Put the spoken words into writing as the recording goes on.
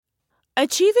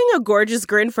Achieving a gorgeous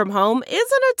grin from home isn't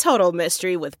a total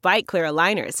mystery with Bite Clear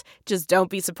aligners. Just don't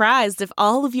be surprised if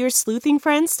all of your sleuthing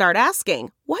friends start asking,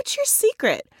 "What's your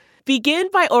secret?" Begin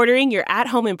by ordering your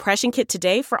at-home impression kit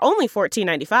today for only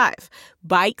 $14.95.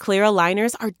 Bite Clear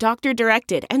aligners are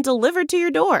doctor-directed and delivered to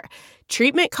your door.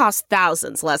 Treatment costs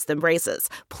thousands less than braces.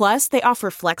 Plus, they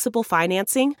offer flexible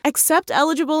financing, accept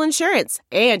eligible insurance,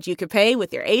 and you can pay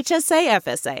with your HSA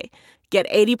FSA. Get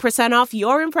 80% off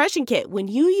your impression kit when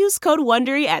you use code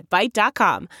WONDERY at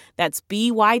Byte.com. That's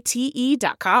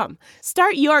BYTE.com.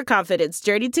 Start your confidence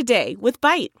journey today with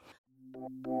Byte.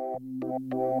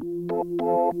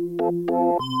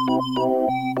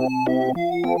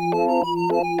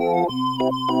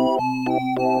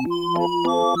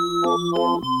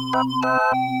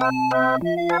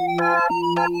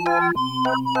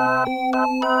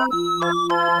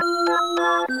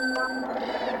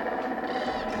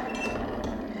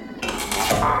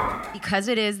 Because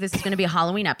this is going to be a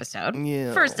Halloween episode.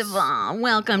 Yes. First of all,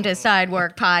 welcome to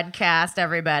Sidework Podcast,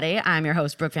 everybody. I'm your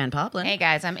host, Brooke Van Poplin. Hey,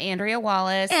 guys, I'm Andrea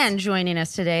Wallace. And joining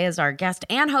us today is our guest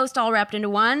and host, all wrapped into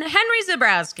one, Henry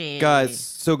Zebrowski. Guys,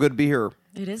 so good to be here.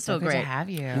 It is so good great to have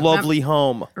you. Lovely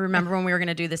home. Remember when we were going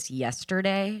to do this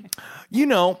yesterday? You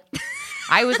know.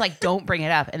 I was like, don't bring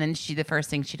it up. And then the first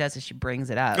thing she does is she brings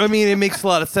it up. I mean, it makes a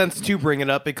lot of sense to bring it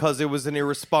up because it was an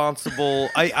irresponsible.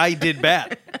 I did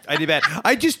bad.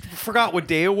 I just forgot what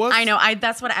day it was. I know.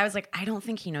 That's what I was like. I don't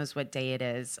think he knows what day it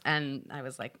is. And I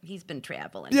was like, he's been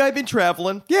traveling. Yeah, I've been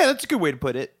traveling. Yeah, that's a good way to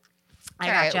put it. I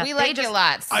All gotcha. right, we like you a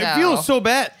lot. So. I feel so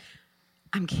bad.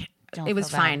 I'm kidding. Don't it was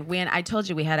feel bad. fine. I told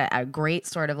you we had a great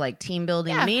sort of like team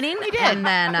building meeting. We did. And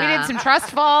then we did some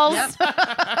trust falls.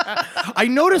 I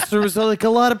noticed there was like a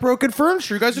lot of broken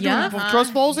furniture. You guys are doing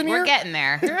trust falls in here? We're getting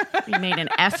there. We made an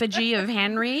effigy of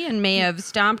Henry and may have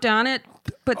stomped on it,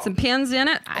 put some pins in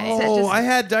it. I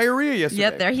had diarrhea yesterday.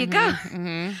 Yep, there you go.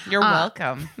 You're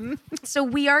welcome. So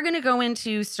we are going to go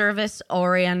into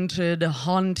service-oriented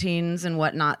hauntings and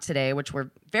whatnot today, which we're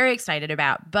very excited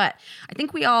about. But I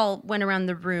think we all went around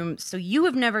the room. So you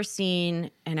have never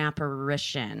seen an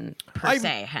apparition per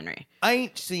se, Henry. I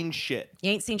ain't seen shit.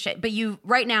 You ain't seen shit. But you,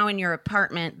 right now in your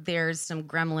apartment, there's some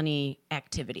gremlin-y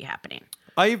activity happening.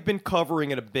 I've been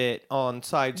covering it a bit on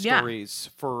side stories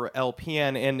for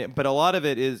LPN, but a lot of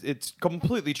it's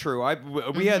completely true.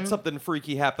 We had something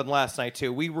freaky happen last night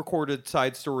too. We recorded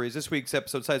side stories, this week's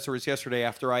episode, side stories yesterday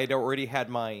after I had already had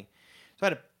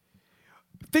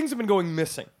things have been going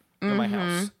missing in my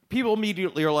house. People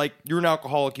immediately are like, "You're an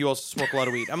alcoholic. You also smoke a lot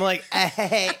of weed." I'm like,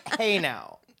 hey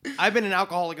now. I've been an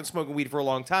alcoholic and smoking weed for a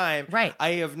long time. Right. I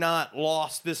have not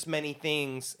lost this many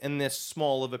things in this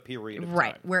small of a period of time.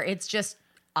 Right, where it's just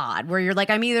odd, where you're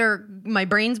like, I'm either my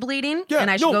brain's bleeding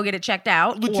and I should go get it checked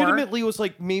out. Legitimately was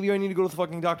like, maybe I need to go to the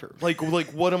fucking doctor. Like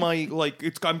what am I, like,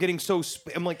 I'm getting so,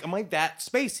 I'm like, am I that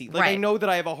spacey? Like, I know that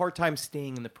I have a hard time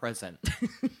staying in the present,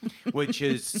 which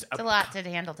is... It's a lot to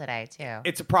handle today, too.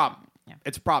 It's a problem. Yeah.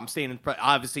 It's a problem staying in.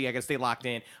 Obviously, I gotta stay locked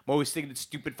in. I'm always thinking of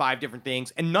stupid 5 different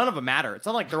things, and none of them matter. It's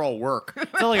not like they're all work.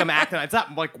 It's not like I'm acting. It's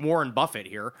not like Warren Buffett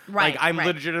here. Right. Like I'm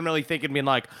legitimately thinking, being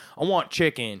like, I want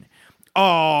chicken.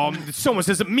 Someone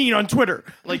says it mean on Twitter.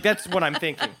 Like that's what I'm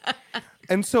thinking.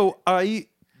 And so I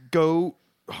go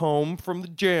home from the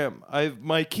gym. I have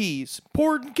my keys,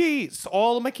 important keys.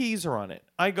 All of my keys are on it.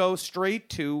 I go straight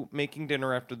to making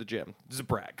dinner after the gym. This is a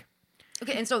brag.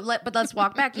 Okay, and so let's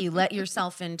walk back. You let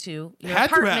yourself into your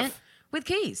apartment with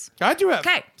keys. I do have.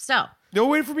 Okay, so no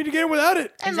way for me to get in without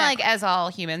it. And like as all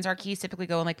humans, our keys typically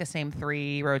go in like the same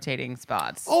 3 rotating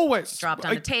spots. Always dropped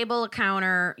on a table, a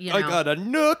counter. I got a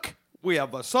nook. We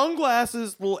have a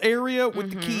sunglasses little area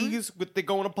with the keys. They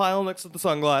go in a pile next to the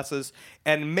sunglasses,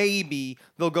 and maybe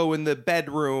they'll go in the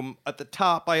bedroom at the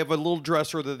top. I have a little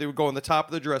dresser that they would go on the top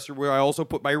of the dresser where I also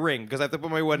put my ring because I have to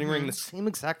put my wedding ring in the same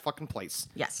exact fucking place.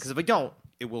 Yes, because if I don't,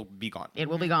 it will be gone. It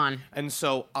will be gone. And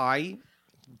so I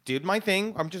did my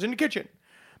thing. I'm just in the kitchen,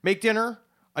 make dinner.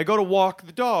 I go to walk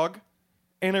the dog,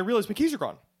 and I realize my keys are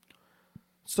gone.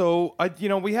 So,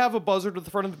 we have a buzzard at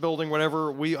the front of the building,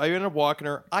 whatever. I end up walking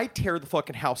her. I tear the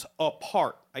fucking house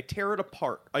apart. I tear it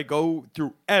apart. I go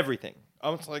through everything. I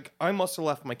was like, I must have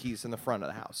left my keys in the front of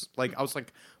the house. Like, I was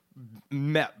like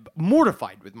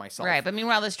mortified with myself. Right, but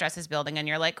meanwhile, the stress is building, and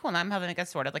you're like, cool, I'm having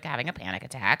having a panic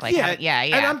attack. Like, yeah.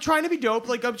 And I'm trying to be dope.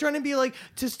 Like, I'm trying to be like,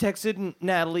 just texted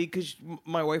Natalie because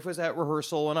my wife was at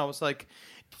rehearsal, and I was like,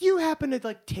 do you happen to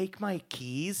like take my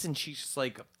keys? And she's just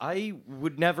like, I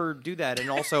would never do that. And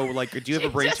also, like, do you have a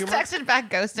brain tumor? Just texted back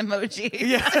ghost emoji.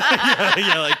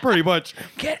 yeah, like pretty much.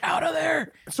 Get out of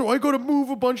there. So I go to move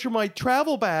a bunch of my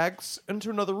travel bags into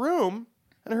another room,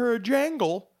 and I heard a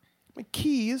jangle, My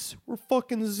keys were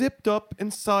fucking zipped up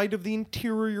inside of the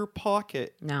interior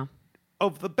pocket No.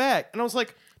 of the bag. And I was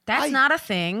like, That's not a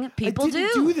thing. People I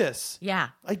didn't do this. Yeah.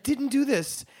 I didn't do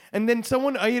this. And then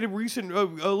I had a recent a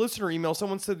listener email.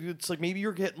 Someone said it's like maybe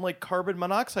you're getting like carbon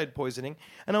monoxide poisoning,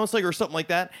 and I was like, or something like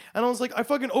that. And I was like, I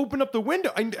fucking opened up the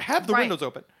window. I have the windows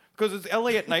open because it's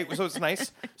LA at night, so it's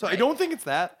nice. So I don't think it's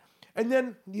that. And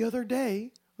then the other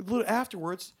day, a little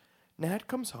afterwards, Nat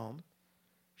comes home.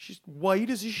 She's white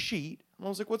as a sheet. And I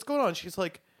was like, what's going on? She's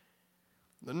like,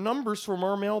 the numbers from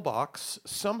our mailbox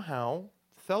somehow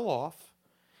fell off,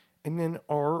 and then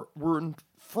were in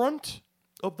front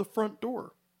of the front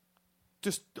door.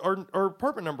 Just our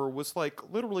apartment number was like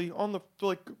literally on the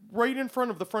right in front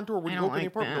of the front door when you open the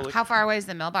apartment building. How far away is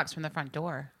the mailbox from the front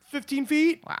door? 15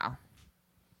 feet. Wow.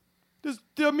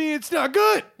 It's not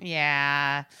good.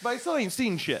 Yeah. But I still ain't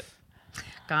seen shit.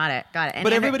 Got it.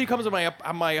 But everybody comes to my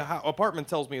apartment,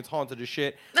 tells me it's haunted as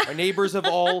shit. My neighbors have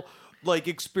all like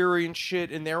experienced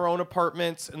shit in their own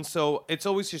apartments, and so it's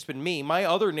always just been me. My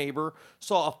other neighbor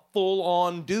saw a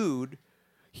full-on dude.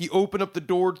 He opened up the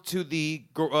door to the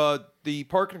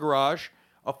parking garage.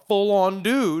 A full-on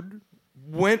dude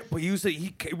he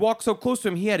walked so close to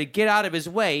him, he had to get out of his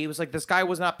way. He was like, this guy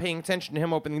was not paying attention to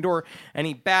him opening the door, and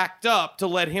he backed up to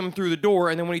let him through the door.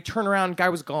 And then when he turned around, the guy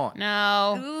was gone.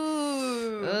 No.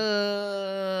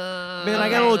 Man, I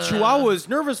got a little chihuahua. I was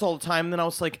nervous all the time. And then I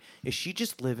was like, is she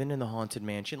just living in the haunted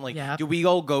mansion? Like, do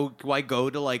I go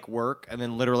to like work and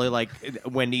then literally like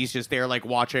Wendy's just there like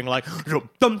watching like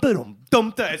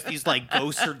as these like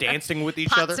ghosts are dancing with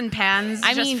each other. Pots and pans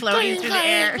just floating through the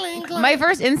air. My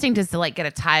first instinct is to like get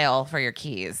a tile for your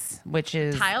keys, which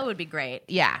is Tile would be great.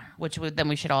 Yeah, then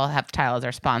we should all have Tile as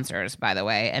our sponsors, by the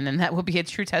way, and then that will be a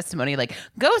true testimony. Like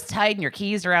ghosts hiding your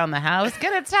keys around the house,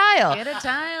 get a tile. Get a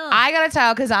tile. I got a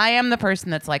tile because I am the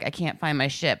person that's like I can't find my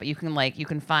shit, but you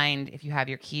can find if you have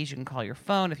your keys, you can call your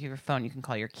phone. If you have your phone, you can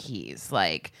call your keys.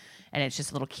 Like, and it's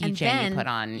just a little keychain you put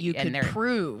on. You could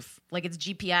prove like it's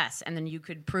GPS, and then you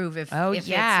could prove if it's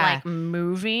yeah. like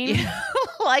moving.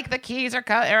 Like the keys are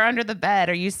under the bed,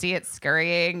 or you see it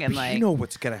scurrying, and like you know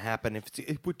what's gonna happen if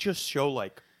it would just show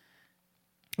like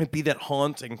it'd be that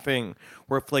haunting thing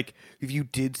where if you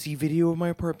did see video of my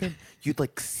apartment, you'd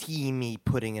like see me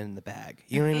putting it in the bag.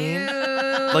 You know what I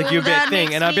mean? Like you'd be that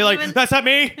thing, and I'd be like, "That's not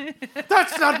me.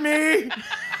 That's not me."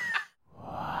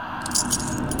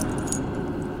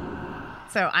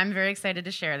 So I'm very excited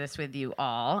to share this with you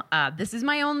all. This is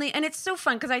my only, and it's so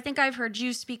fun because I think I've heard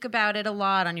you speak about it a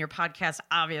lot on your podcast,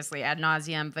 obviously ad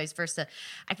nauseum, vice versa.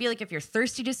 I feel like if you're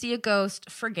thirsty to see a ghost,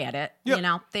 forget it. Yep. You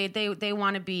know, they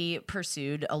want to be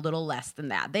pursued a little less than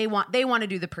that. They want to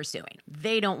do the pursuing.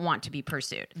 They don't want to be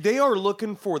pursued. They are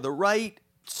looking for the right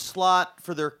slot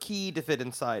for their key to fit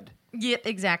inside. Yeah,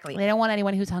 exactly. they don't want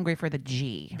anyone who's hungry for the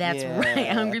G. That's right.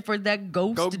 Hungry for that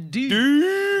ghost dick.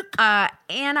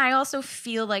 And I also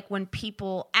feel like when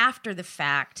people after the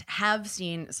fact have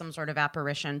seen some sort of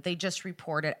apparition, they just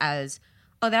report it as,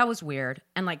 oh, that was weird,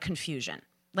 and like confusion.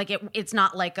 Like it's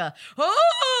not like a,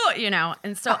 oh, you know.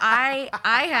 And so I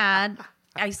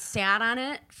sat on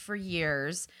it for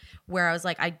years where I was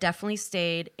like, I definitely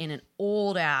stayed in an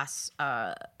old ass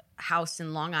house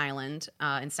in Long Island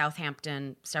in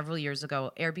Southampton several years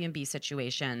ago, Airbnb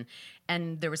situation.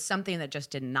 And there was something that just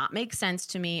did not make sense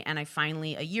to me. And I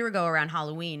finally, a year ago around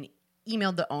Halloween,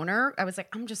 emailed the owner. I was like,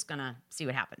 I'm just going to see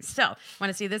what happens. So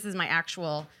want to see, this is my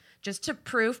actual, just to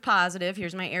prove positive,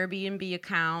 here's my Airbnb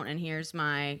account and here's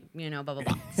my, blah, blah,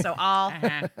 blah. So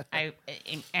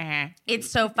it's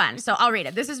so fun. So I'll read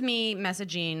it. This is me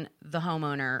messaging the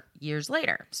homeowner years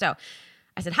later. So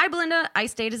I said, hi, Belinda. I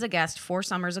stayed as a guest 4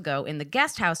 summers ago in the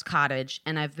guest house cottage,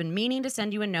 and I've been meaning to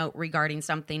send you a note regarding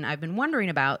something I've been wondering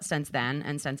about since then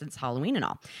and since it's Halloween and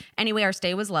all. Anyway, our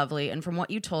stay was lovely, and from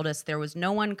what you told us, there was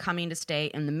no one coming to stay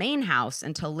in the main house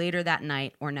until later that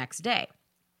night or next day.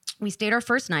 We stayed our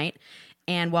first night,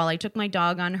 and while I took my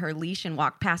dog on her leash and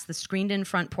walked past the screened-in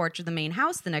front porch of the main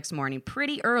house the next morning,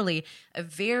 pretty early, a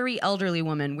very elderly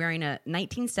woman wearing a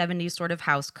 1970s sort of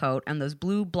house coat and those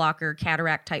blue blocker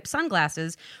cataract-type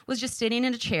sunglasses was just sitting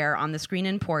in a chair on the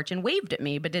screen-in porch and waved at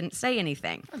me but didn't say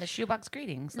anything. Oh, the shoebox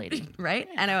greetings, lady. Right?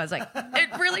 And I was like,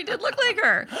 it really did look like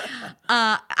her.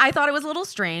 I thought it was a little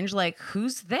strange, like,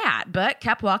 who's that? But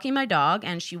kept walking my dog,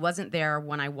 and she wasn't there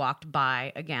when I walked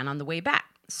by again on the way back.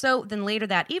 So then later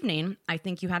that evening, I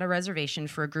think you had a reservation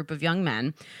for a group of young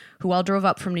men who all drove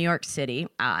up from New York City.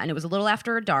 And it was a little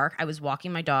after dark. I was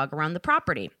walking my dog around the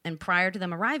property. And prior to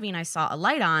them arriving, I saw a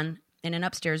light on in an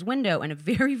upstairs window and a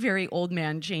very, very old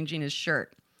man changing his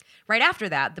shirt. Right after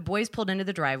that, the boys pulled into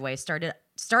the driveway, started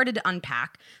to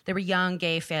unpack. They were young,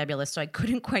 gay, fabulous, so I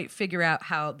couldn't quite figure out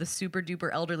how the super duper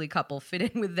elderly couple fit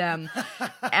in with them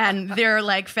and their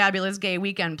like fabulous gay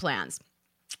weekend plans.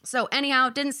 So anyhow,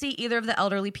 didn't see either of the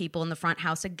elderly people in the front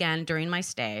house again during my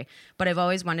stay, but I've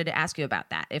always wanted to ask you about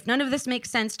that. If none of this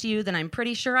makes sense to you, then I'm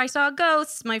pretty sure I saw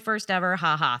ghosts, my first ever.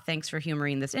 Haha, thanks for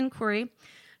humoring this inquiry.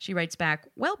 She writes back,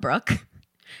 well, Brooke,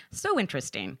 so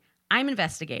interesting. I'm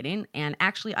investigating, and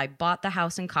actually I bought the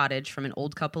house and cottage from an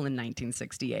old couple in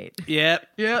 1968.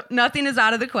 Yep. Nothing is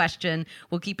out of the question.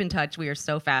 We'll keep in touch. We are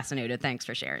so fascinated. Thanks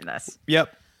for sharing this.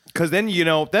 Yep. Because then,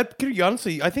 that could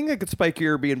honestly, I think that could spike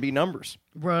your Airbnb numbers.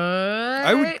 Right.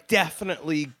 I would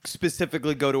definitely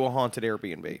specifically go to a haunted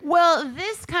Airbnb. Well,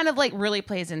 this kind of like really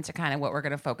plays into kind of what we're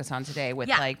going to focus on today with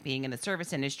Yeah. like being in the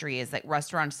service industry is like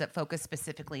restaurants that focus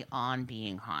specifically on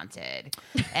being haunted.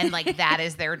 And like that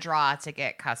is their draw to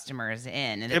get customers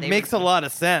in. And It makes a lot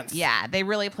of sense. Yeah, they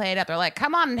really play it up. They're like,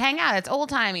 come on and hang out. It's old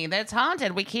timey. It's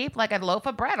haunted. We keep like a loaf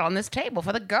of bread on this table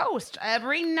for the ghost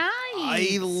every night.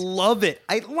 I love it.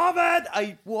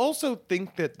 I also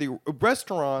think that the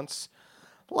restaurants,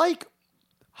 like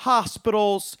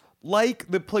hospitals, like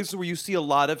the places where you see a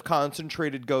lot of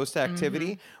concentrated ghost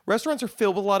activity, restaurants are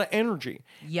filled with a lot of energy.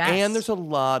 Yes. And there's a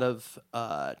lot of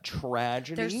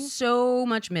tragedy. There's so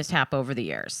much mishap over the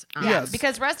years. Yeah, Yes.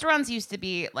 because restaurants used to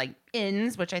be like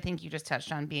inns, which I think you just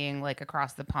touched on being like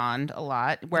across the pond a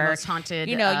lot, where most haunted,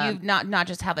 you not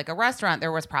just have like a restaurant.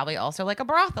 There was probably also like a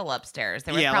brothel upstairs.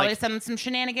 There was Yeah, probably like- some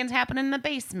shenanigans happening in the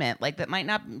basement, like that might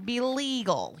not be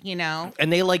legal.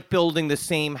 And they like building the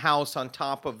same house on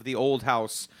top of the old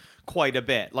house quite a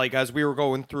bit. Like as we were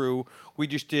going through, we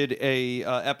just did a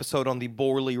episode on the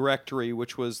Borley Rectory,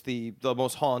 which was the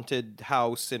most haunted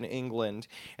house in England.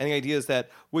 And the idea is that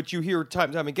what you hear time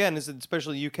and time again is that,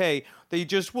 especially UK, they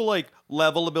just will like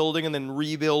level a building and then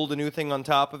rebuild a new thing on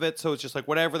top of it. So it's just like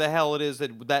whatever the hell it is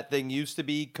that thing used to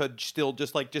be could still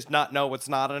just not know it's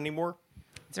not anymore.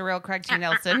 It's a real Craig T.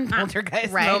 Nelson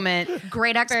poltergeist Right. moment.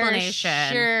 Great explanation.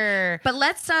 For sure. But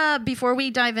let's, before we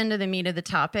dive into the meat of the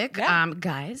topic, Yeah.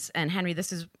 guys, and Henry,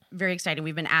 this is very exciting.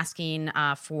 We've been asking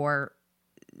for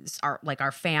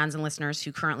our fans and listeners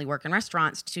who currently work in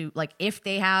restaurants to, like, if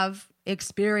they have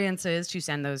experiences, to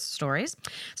send those stories.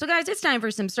 So, guys, it's time for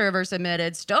some server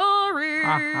submitted stories.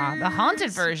 The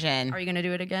haunted version. Are you going to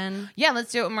do it again? Yeah,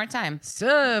 let's do it one more time.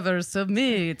 Server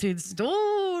submitted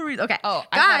stories. Okay. Oh,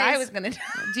 I guys, thought I was going to.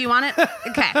 do you want it?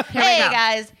 Okay. Here Hey, we go.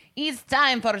 guys. It's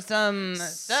time for some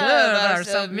Server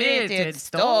submitted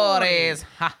stories.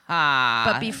 Ha ha.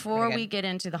 But before we get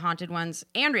into the haunted ones,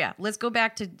 Andrea, let's go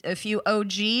back to a few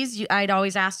OGs. I'd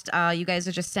always asked you guys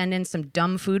to just send in some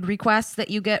dumb food requests that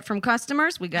you get from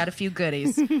customers. We got a few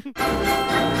goodies.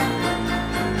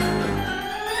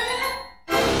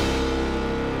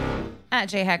 At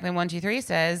jhackman123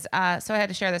 says, so I had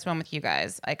to share this one with you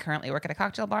guys. I currently work at a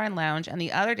cocktail bar and lounge, and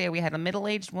the other day we had a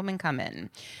middle-aged woman come in.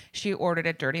 She ordered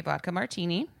a dirty vodka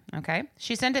martini. Okay.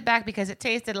 She sent it back because it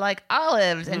tasted like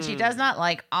olives, and she does not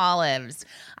like olives.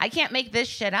 I can't make this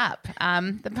shit up.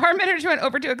 The bar manager went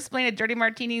over to explain a dirty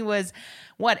martini was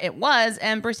what it was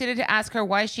and proceeded to ask her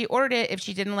why she ordered it if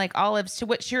she didn't like olives, to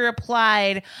which she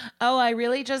replied, oh, I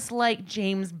really just like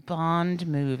James Bond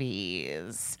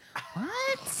movies.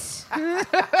 What?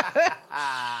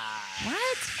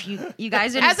 What? You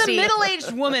guys didn't As a see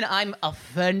middle-aged woman, I'm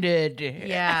offended.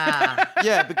 Yeah.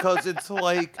 Yeah, because it's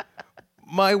like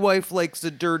my wife likes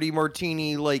a dirty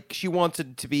martini, like she wants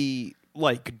it to be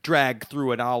like dragged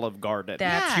through an olive garden.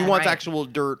 That's She wants right. actual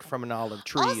dirt from an olive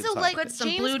tree. Also, inside like, of it. Put some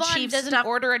James blue Bond cheese doesn't stuff.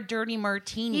 order a dirty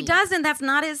martini. He doesn't. That's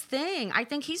not his thing. I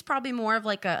think he's probably more of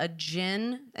like a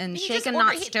gin and He shaken, just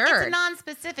not It's stirred. a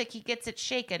non-specific. He gets it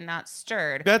shaken, not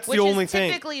stirred. That's the which only is thing.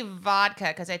 typically vodka,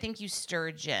 because I think you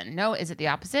stir gin. No, is it the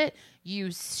opposite? You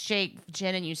shake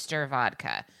gin and you stir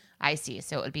vodka. I see.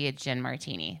 So it would be a gin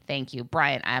martini. Thank you,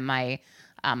 Brian. My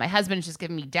husband's just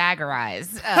giving me dagger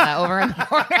eyes over in the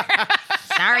corner.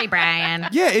 Sorry, Brian.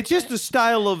 Yeah, it's just the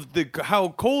style of how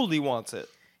cold he wants it.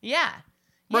 Yeah.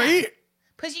 Right?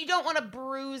 Because you don't want to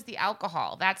bruise the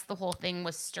alcohol. That's the whole thing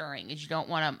with stirring. Is you don't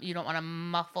want to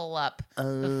muffle up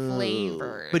the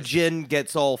flavors. But gin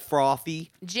gets all frothy.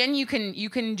 Gin, you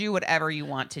can do whatever you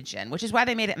want to gin, which is why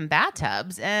they made it in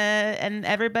bathtubs, and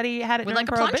everybody had it With during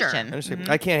like a plunger. Prohibition.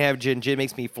 I can't have gin. Gin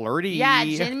makes me flirty. Yeah,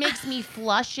 gin makes me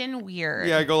flush and weird.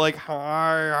 Yeah, I go like,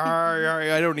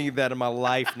 hi. I don't need that in my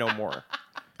life no more.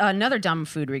 Another dumb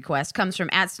food request comes from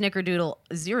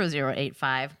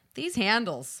 @snickerdoodle0085. These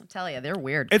handles, I tell you, they're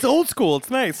weird. It's old school. It's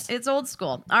nice. It's old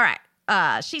school. All right.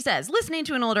 She says, listening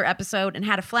to an older episode and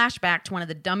had a flashback to one of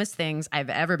the dumbest things I've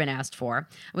ever been asked for.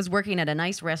 I was working at a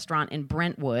nice restaurant in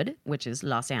Brentwood, which is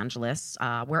Los Angeles,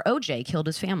 where OJ killed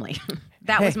his family.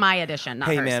 That was my addition, not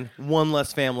hers. Hey, man, one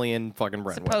less family in fucking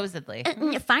Brentwood. Supposedly.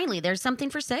 Finally, there's something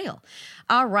for sale.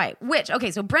 All right.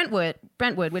 So Brentwood,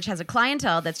 which has a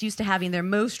clientele that's used to having their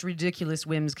most ridiculous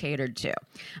whims catered to.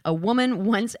 A woman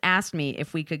once asked me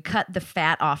if we could cut the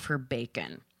fat off her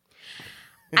bacon.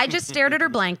 I just stared at her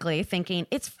blankly, thinking,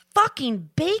 it's fucking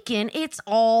bacon. It's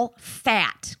all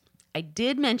fat. I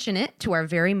did mention it to our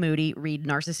very moody,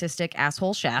 narcissistic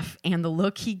asshole chef, and the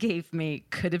look he gave me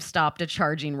could have stopped a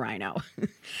charging rhino.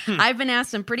 I've been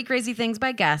asked some pretty crazy things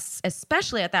by guests,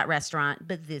 especially at that restaurant,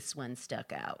 but this one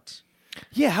stuck out.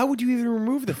 Yeah, how would you even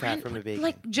remove the fat from the bacon?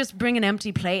 Like, just bring an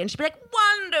empty plate, and she'd be like,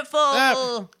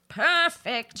 wonderful,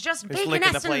 perfect, just bacon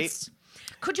licking the essence. plate.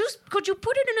 Could you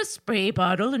put it in a spray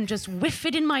bottle and just whiff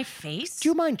it in my face? Do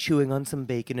you mind chewing on some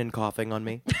bacon and coughing on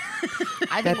me?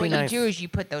 I think what you do is you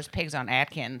put those pigs on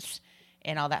Atkins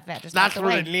and all that fat just melts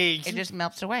away. That's what it needs. It just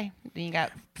melts away. Then you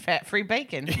got fat-free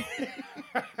bacon.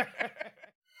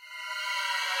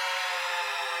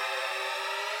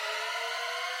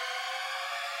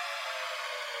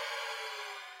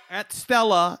 At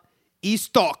Stella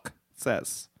Estock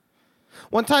says,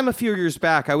 one time a few years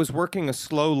back, I was working a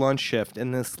slow lunch shift,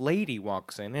 and this lady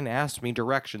walks in and asks me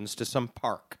directions to some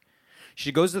park.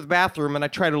 She goes to the bathroom, and I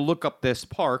try to look up this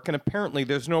park, and apparently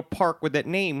there's no park with that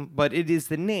name, but it is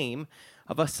the name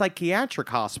of a psychiatric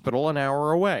hospital an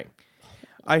hour away.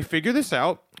 I figure this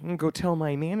out and go tell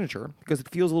my manager because it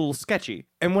feels a little sketchy.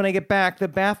 And when I get back, the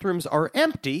bathrooms are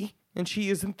empty, and she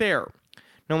isn't there.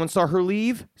 No one saw her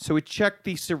leave, so we checked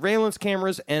the surveillance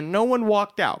cameras, and no one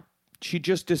walked out. She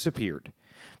just disappeared.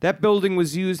 That building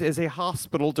was used as a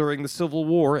hospital during the Civil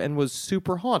War and was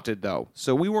super haunted, though,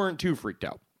 so we weren't too freaked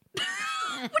out. What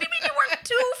do you mean you weren't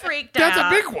too freaked That's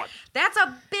out? a big one. That's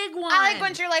a big one. I like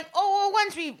when you're like, oh, well,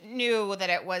 once we knew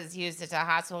that it was used as a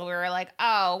hospital, we were like,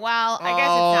 oh, well, I guess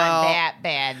it's not that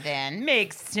bad then.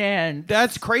 Makes sense.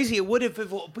 That's crazy. It would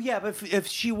if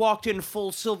she walked in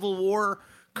full Civil War,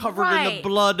 covered in the Right.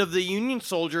 blood of the Union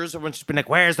soldiers, and when she's been like,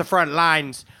 "Where's the front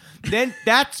lines?" Then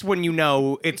that's when you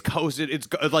know it's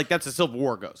like that's a Civil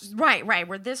War ghost. Right.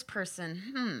 Where this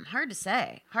person, hard to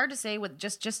say. Hard to say with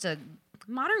just a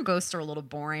modern ghosts are a little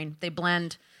boring. They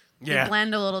blend. Yeah. They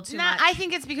blend a little too much. I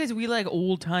think it's because we like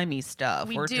old-timey stuff.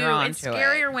 We We're do. drawn It's to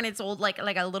scarier it. when it's old, like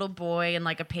a little boy in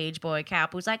like a page boy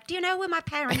cap who's like, "Do you know where my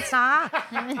parents are?"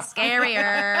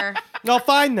 Scarier. I'll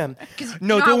find them. No, you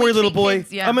know don't how worry, we little treat boy.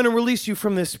 kids, yeah. I'm gonna release you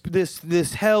from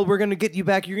this hell. We're gonna get you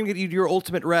back. You're gonna get you to your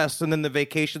ultimate rest, and then the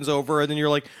vacation's over, and then you're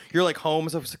like home.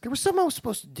 So I was like, there was something I was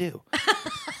supposed to do.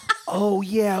 Oh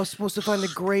yeah, I was supposed to find the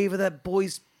grave of that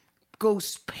boy's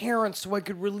ghost parents so I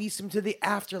could release him to the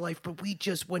afterlife, but we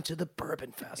just went to the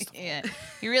Bourbon Festival. Yeah.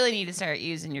 You really need to start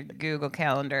using your Google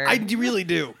Calendar. I really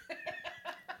do.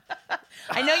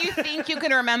 I know you think you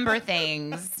can remember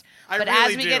things, I but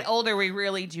really as we do. get older, we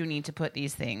really do need to put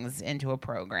these things into a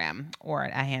program or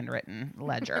a handwritten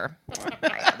ledger.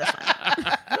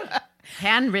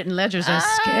 Handwritten ledgers are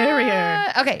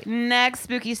scarier. Okay, next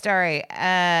spooky story.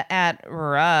 At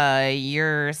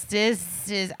your sis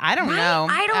is I don't know.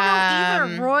 I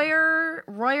don't know either.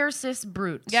 Royer Sis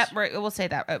Brute. Yep, we'll say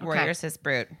that. Royer Sis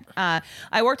Brute. I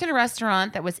worked in a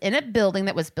restaurant that was in a building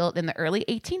that was built in the early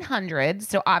 1800s,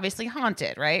 so obviously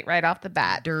haunted, right? Right off the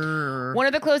bat. Durr. One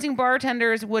of the closing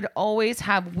bartenders would always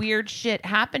have weird shit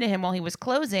happen to him while he was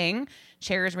closing.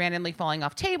 Chairs randomly falling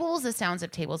off tables, the sounds of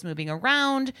tables moving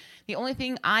around. The only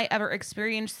thing I ever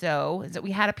experienced, though, is that we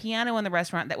had a piano in the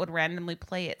restaurant that would randomly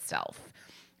play itself.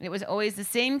 And it was always the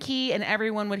same key, and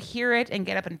everyone would hear it and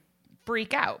get up and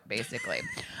freak out, basically.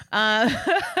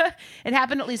 It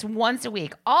happened at least once a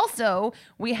week. Also,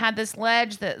 we had this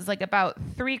ledge that's like about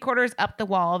 3/4 up the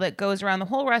wall that goes around the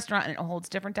whole restaurant, and it holds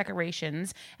different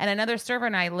decorations. And another server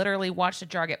and I literally watched a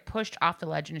jar get pushed off the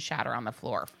ledge and shatter on the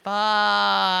floor.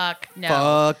 Fuck no.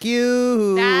 Fuck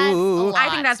you. That's a lot. I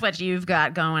think that's what you've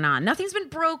got going on. Nothing's been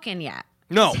broken yet.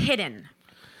 No. It's hidden.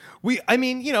 We've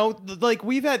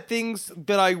had things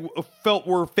that I felt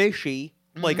were fishy.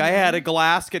 Like I had a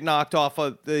glass get knocked off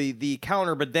of the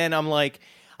counter, but then I'm like,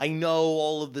 I know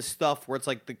all of the stuff where it's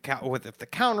like if the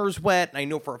counter's wet, and I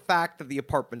know for a fact that the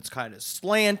apartment's kind of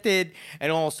slanted,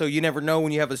 and also you never know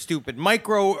when you have a stupid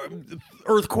micro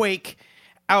earthquake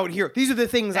out here. These are the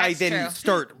things I That's then true.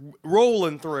 start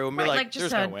rolling through and be Right, like, like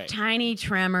just there's a no way. tiny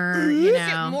tremor, you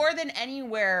know. More than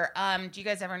anywhere, do you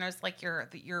guys ever notice like your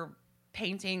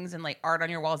paintings and like art on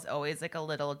your walls always like a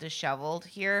little disheveled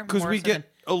here. Because more we so get than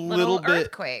a little bit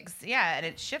earthquakes. Yeah, and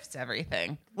it shifts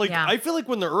everything. like Yeah. I feel like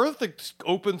when the earth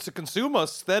opens to consume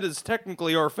us, that is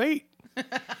technically our fate.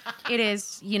 It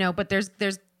is, but there's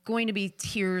going to be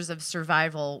tiers of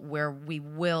survival where we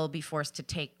will be forced to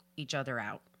take each other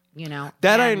out,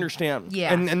 That I And- understand.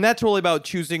 Yeah. And that's really about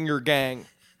choosing your gang.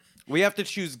 We have to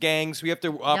choose gangs. We have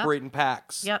to operate in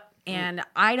packs. Yep. And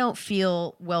I don't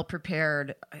feel well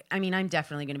prepared. I mean, I'm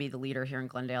definitely going to be the leader here in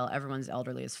Glendale. Everyone's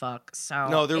elderly as fuck. So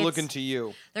No, they're it's- looking to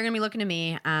you. They're going to be looking to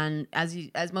me. And as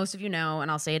most of you know, and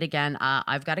I'll say it again,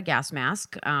 I've got a gas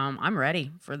mask. I'm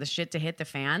ready for the shit to hit the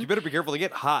fan. You better be careful. They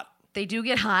get hot. They do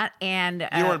get hot, and You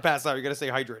don't want to pass out. You got to stay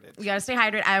hydrated. you got to stay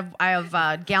hydrated. I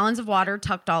have gallons of water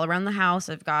tucked all around the house.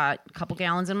 I've got a couple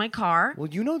gallons in my car. Well,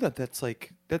 you know that's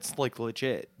like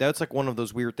legit. That's like one of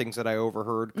those weird things that I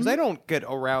overheard because I Mm-hmm. don't get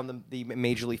around the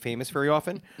majorly famous very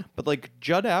often. But like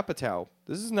Judd Apatow,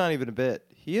 this is not even a bit.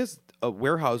 He has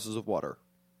warehouses of water.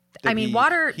 I mean,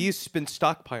 water- He's been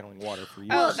stockpiling water for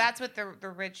years. Oh, that's what the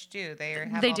rich do. They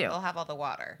do. They'll have all the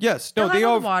water. Yes, no, They'll they have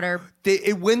all all the water.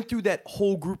 It went through that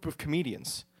whole group of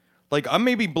comedians. Like I'm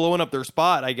maybe blowing up their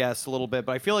spot, I guess, a little bit,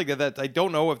 but I feel like that I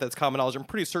don't know if that's common knowledge. I'm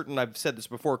pretty certain I've said this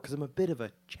before because I'm a bit of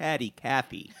a chatty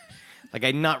Cathy. Like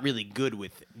I'm not really good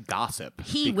with gossip.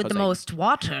 He with the because most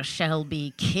water shall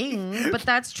be king. But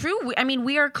that's true.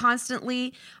 We are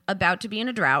constantly about to be in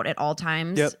a drought at all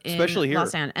times. Yep, in especially here.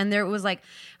 Los Angeles. And there was it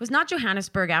was not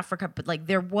Johannesburg, Africa, but like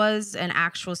there was an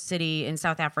actual city in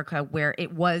South Africa where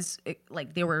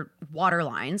there were water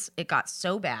lines. It got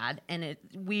so bad, and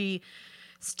we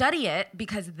study it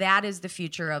because that is the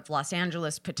future of Los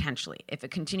Angeles potentially if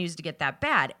it continues to get that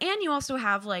bad. And you also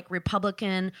have like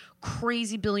Republican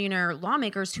crazy billionaire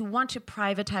lawmakers who want to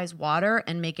privatize water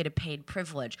and make it a paid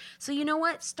privilege. So you know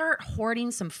what? Start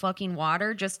hoarding some fucking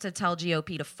water just to tell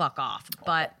GOP to fuck off.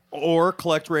 But or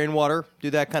collect rainwater, do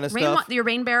that kind of stuff. your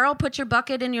rain barrel, put your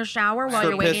bucket in your shower while Start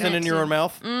you're waiting. pissing in your own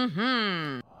mouth.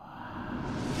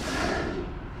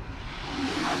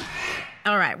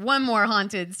 All right, one more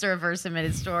haunted server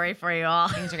submitted story for you all.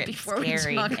 Things are getting before we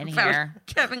scary talk in about here.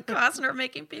 Kevin Costner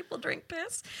making people drink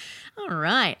piss. All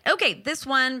right. Okay, this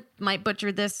one might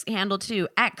butcher this handle too.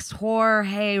 Ex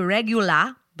Jorge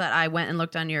Regula, but I went and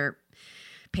looked on your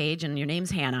page and your name's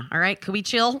Hannah. All right, could we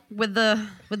chill with the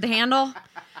handle?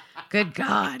 Good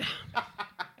God.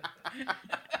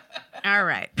 All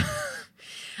right.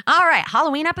 All right,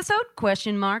 Halloween episode? ?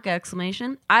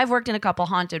 I've worked in a couple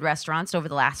haunted restaurants over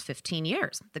the last 15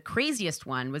 years. The craziest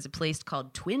one was a place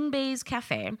called Twin Bays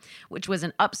Cafe, which was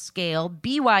an upscale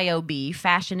BYOB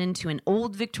fashioned into an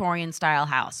old Victorian-style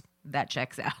house. That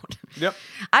checks out. Yep.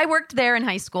 I worked there in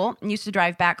high school and used to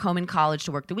drive back home in college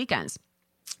to work the weekends.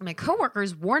 My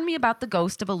coworkers warned me about the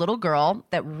ghost of a little girl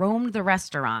that roamed the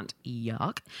restaurant.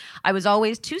 Yuck. I was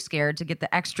always too scared to get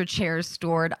the extra chairs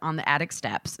stored on the attic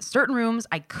steps. Certain rooms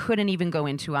I couldn't even go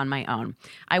into on my own.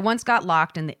 I once got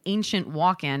locked in the ancient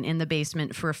walk-in in the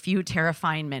basement for a few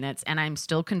terrifying minutes, and I'm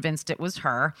still convinced it was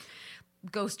her.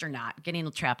 Ghost or not, getting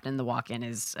trapped in the walk-in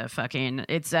is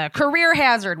it's a career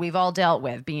hazard we've all dealt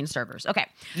with being servers. Okay.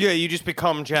 Yeah, you just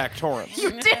become Jack Torrance.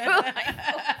 You do.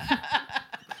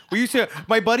 We used to,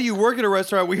 my buddy who worked at a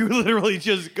restaurant, we would literally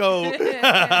just go,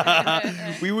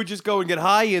 we would just go and get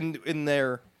high in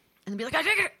there. And be like, I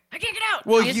can't get out.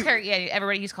 Well,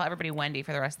 Everybody used to call everybody Wendy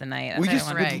for the rest of the night. we That's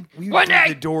just what I wanted. we would leave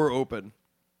the door open.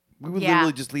 We would Yeah.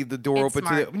 literally just leave the door It's open.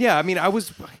 smart. Yeah, I mean, I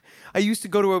used to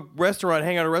go to a restaurant,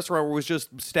 hang out at a restaurant where it was just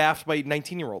staffed by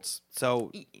 19-year-olds.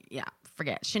 So Yeah,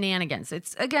 forget shenanigans.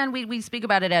 It's again, we speak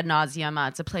about it ad nauseum.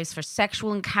 It's a place for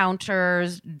sexual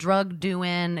encounters, drug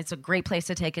doing. It's a great place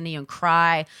to take a knee and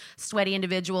cry. Sweaty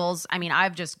individuals. I mean,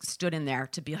 I've just stood in there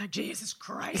to be like, Jesus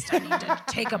Christ, I need to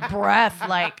take a breath.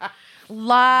 Like,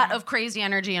 lot of crazy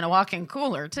energy in a walk-in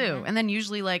cooler too. And then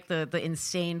usually like the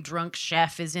insane drunk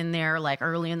chef is in there like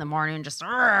early in the morning, just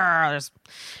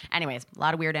anyways, a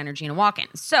lot of weird energy in a walk-in.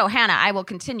 So Hannah, I will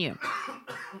continue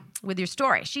with your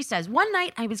story. She says, one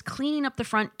night I was cleaning up the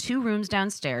front 2 rooms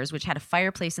downstairs, which had a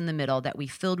fireplace in the middle that we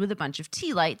filled with a bunch of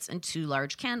tea lights and 2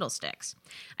 large candlesticks.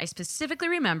 I specifically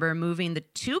remember moving the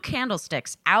 2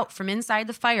 candlesticks out from inside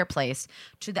the fireplace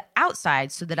to the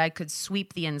outside so that I could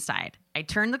sweep the inside. I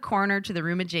turned the corner to the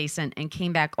room adjacent and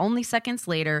came back only seconds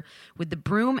later with the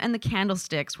broom and the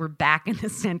candlesticks were back in the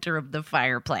center of the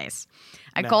fireplace.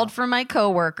 I called for my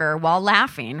coworker while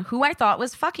laughing, who I thought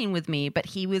was fucking with me, but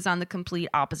he was on the complete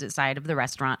opposite side of the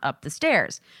restaurant up the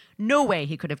stairs. No way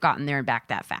he could have gotten there and back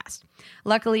that fast.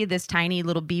 Luckily, this tiny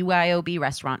little BYOB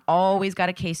restaurant always got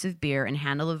a case of beer and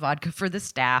handle of vodka for the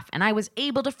staff, and I was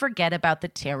able to forget about the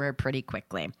terror pretty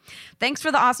quickly. Thanks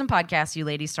for the awesome podcast. You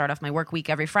ladies start off my work week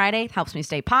every Friday. It helps me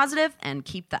stay positive and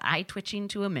keep the eye twitching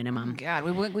to a minimum. God,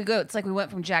 it's like we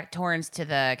went from Jack Torrance to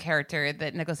the character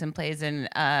that Nicholson plays in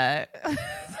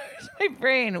my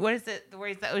brain. What is it? Where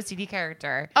he's the OCD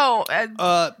character? Oh,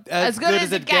 As good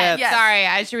as it gets. Yes. Sorry,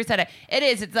 I should have said it. It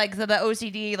is. It's like the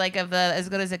OCD, like of the As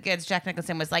Good as It Gets. Jack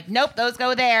Nicholson was like, nope, those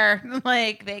go there.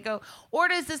 Like they go. Or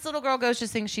does this little girl go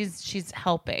just think she's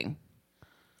helping?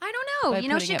 I don't know. By You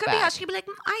know, putting she it could be how back. she could be like,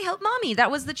 I help mommy. That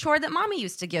was the chore that mommy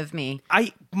used to give me.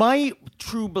 My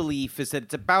true belief is that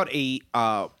it's about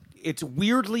it's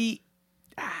weirdly,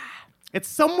 it's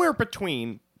somewhere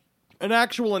between an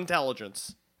actual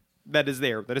intelligence that is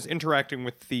there, that is interacting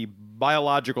with the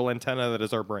biological antenna that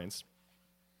is our brains.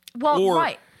 Well, Or-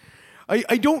 right.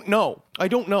 I don't know. I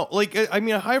don't know. Like, I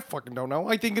mean, I fucking don't know.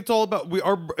 I think it's all about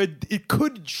it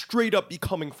could straight up be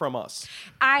coming from us.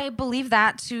 I believe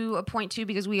that to a point too,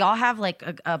 because we all have like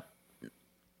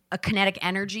a kinetic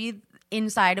energy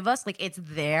inside of us. Like it's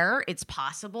there, it's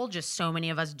possible. Just so many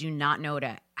of us do not know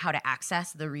how to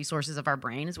access the resources of our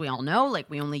brain, as we all know. Like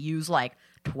we only use like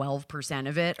 12%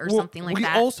 of it or something like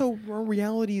that. Also, our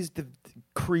reality is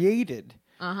created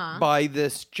by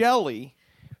this jelly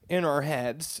in our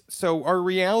heads. So our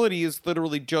reality is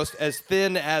literally just as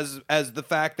thin as the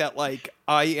fact that like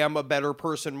I am a better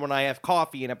person when I have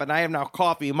coffee in it, but I have now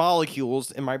coffee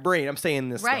molecules in my brain. I'm saying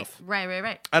this stuff.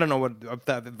 Right. I don't know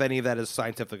if any of that is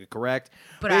scientifically correct.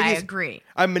 But it I is- agree.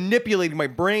 I'm manipulating my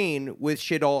brain with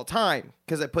shit all the time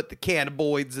because I put the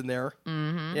cannabinoids in there.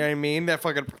 Mm-hmm. You know what I mean? That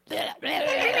fucking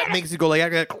makes it go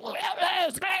like.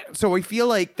 So I feel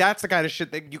like that's the kind of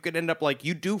shit that you could end up like.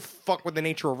 You do fuck with the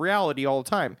nature of reality all the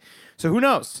time. So who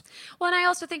knows? Well, and I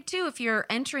also think too, if you're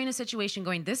entering a situation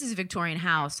going, this is a Victorian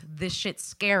house, this shit's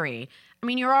scary. I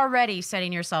mean, you're already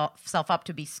setting yourself up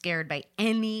to be scared by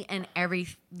any and every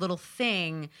little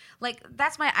thing. Like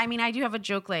I do have a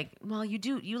joke like, well, you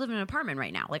live in an apartment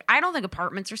right now. Like, I don't think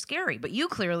apartments are scary, but you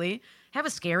clearly have a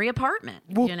scary apartment,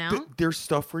 Well, you know? there's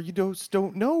stuff where you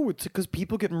don't know. It's because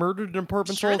people get murdered in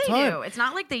apartments Sure all the they time. do. It's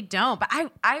not like they don't, but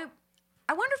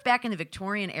I wonder if back in the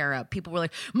Victorian era, people were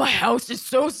like, my house is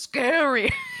so scary.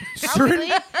 Certainly.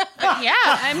 Yeah,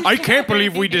 I can't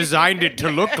believe we designed it to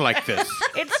look like this.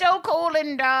 It's so cold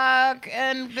and dark,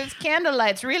 and this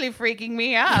candlelight's really freaking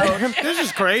me out. This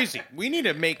is crazy. We need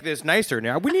to make this nicer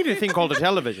now. We need a thing called a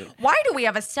television. Why do we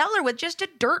have a cellar with just a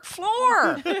dirt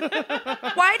floor?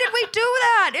 Why did we do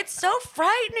that? It's so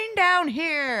frightening down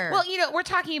here. Well, we're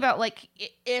talking about like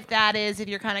if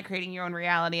you're kind of creating your own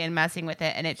reality and messing with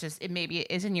it, and it maybe it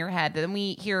is in your head. Then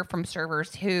we hear from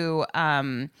servers who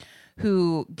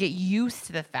get used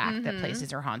to the fact that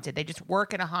places are haunted. They just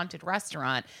work in a haunted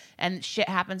restaurant and shit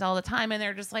happens all the time, and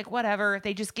they're just like, whatever.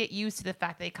 They just get used to the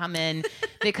fact they come in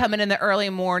in the early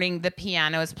morning, the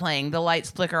piano is playing, the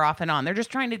lights flicker off and on. They're just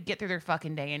trying to get through their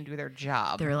fucking day and do their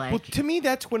job. they're like, Well, to me,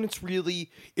 that's when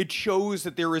it shows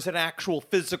that there is an actual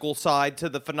physical side to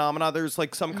the phenomena. There's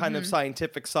like some kind of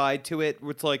scientific side to it.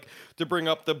 It's like, to bring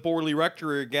up the Borley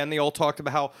Rectory again, they all talked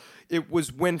about how it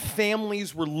was when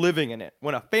families were living in it.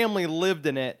 When a family lived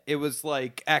in it, it was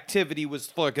like activity was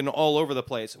fucking all over the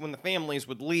place. When the families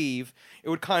would leave, it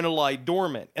would kind of lie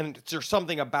dormant. And there's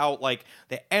something about like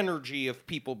the energy of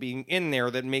people being in there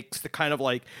that makes the kind of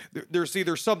like, there's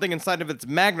either something inside of it's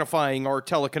magnifying our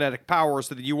telekinetic power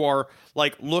so that you are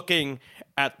like looking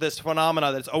at this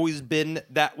phenomena that's always been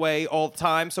that way all the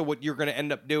time. So what you're going to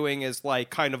end up doing is like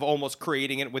kind of almost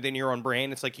creating it within your own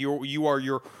brain. It's like you are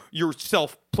your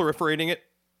self proliferating it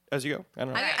as you go. I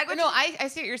don't know. I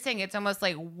see what you're saying. It's almost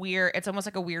like weird. It's almost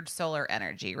like a weird solar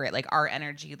energy, right? Like our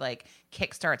energy, like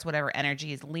kickstarts whatever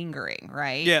energy is lingering,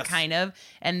 right? Yes. Kind of.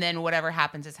 And then whatever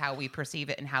happens is how we perceive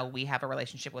it and how we have a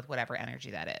relationship with whatever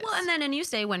energy that is. well, and you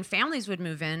say when families would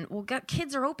move in, well,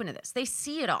 kids are open to this. They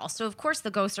see it all. So, of course,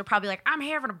 the ghosts are probably like, I'm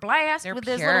having a blast They're with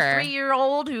this pure. little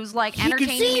 3-year-old who's like He can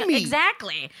entertaining. see me.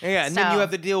 Exactly. Yeah, and then So, you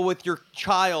have to deal with your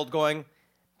child going,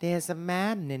 there's a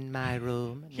man in my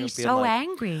room. And he's you'll be so like,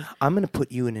 angry. I'm going to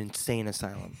put you in an insane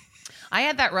asylum. I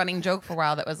had that running joke for a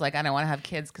while that was like, I don't want to have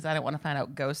kids because I don't want to find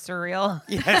out ghosts are real.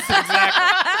 Yes,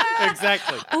 exactly.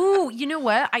 Exactly. Ooh, you know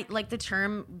what? I like the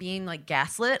term being like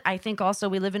gaslit. I think also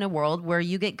we live in a world where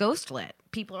you get ghost lit.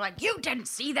 People are like, you didn't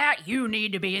see that. You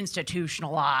need to be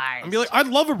institutionalized. And be like, I'd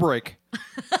love a break.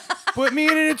 Put me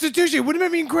in an institution. Wouldn't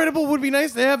it be incredible? Would it be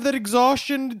nice to have that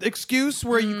exhaustion excuse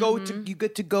where you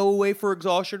get to go away for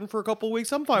exhaustion for a couple of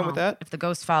weeks? I'm fine with that. If the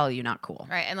ghosts follow you, not cool.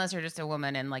 Right, unless you're just a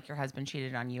woman and like your husband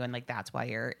cheated on you and like that's why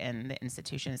you're in the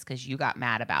institution is because you got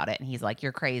mad about it and he's like,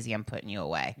 you're crazy, I'm putting you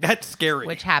away. That's scary.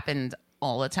 Which happened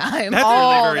all the time. That's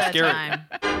All really very the scary. time.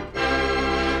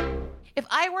 If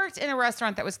I worked in a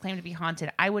restaurant that was claimed to be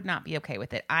haunted, I would not be okay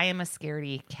with it. I am a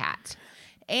scaredy cat.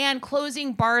 And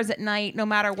closing bars at night, no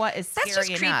matter what, is That's scary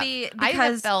just enough. creepy I have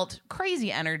because- felt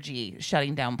crazy energy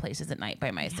shutting down places at night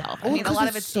by myself. I Well, mean, a 'cause lot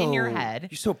of it's in your head.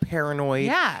 You're so paranoid.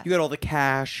 Yeah. You got all the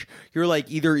cash. You're like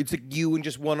either it's like you and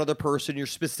just one other person. You're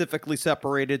specifically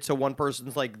separated. So one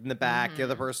person's like in the back, the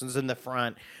other person's in the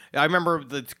front. I remember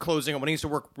the closing when I used to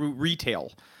work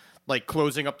retail. Like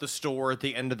closing up the store at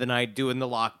the end of the night, doing the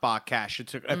lockbox cash. It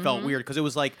felt weird because it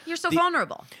was like You're so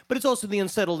vulnerable. But it's also the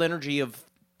unsettled energy of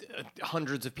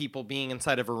hundreds of people being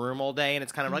inside of a room all day, and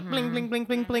it's kind of like bling, bling, bling,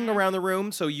 bling, bling around the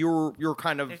room. So you're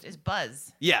kind of There's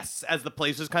buzz. yes, as the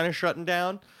place is kind of shutting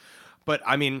down. But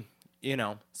I mean,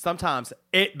 sometimes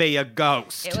it be a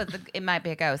ghost. It might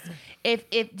be a ghost. If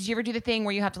did you ever do the thing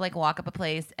where you have to like lock up a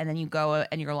place and then you go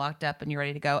and you're locked up and you're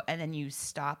ready to go and then you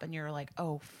stop and you're like,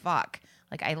 oh fuck,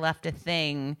 like I left a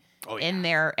thing in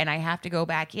there and I have to go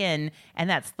back in, and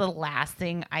that's the last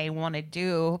thing I want to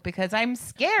do because I'm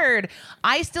scared.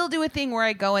 I still do a thing where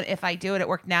I go and if I do it at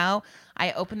work now,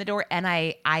 I open the door and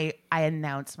I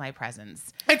announce my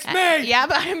presence. It's me! Yeah,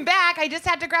 but I'm back. I just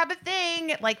had to grab a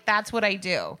thing. Like that's what I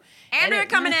do. Andrea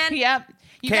coming in. Yep.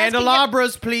 You guys can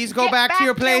Candelabras, please go get back to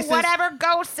your places. whatever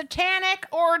ghost satanic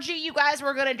orgy you guys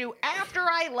were gonna do after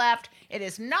I left. It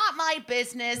is not my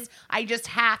business. I just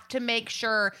have to make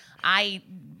sure I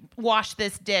wash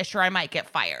this dish or I might get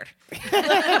fired.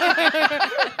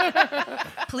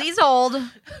 Please hold. And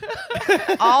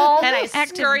I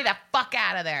scurry the fuck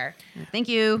out of there. Thank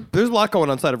you. There's a lot going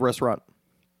on inside of a restaurant.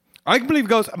 I can believe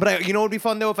ghosts, but you know what would be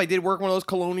fun though if I did work one of those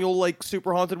colonial like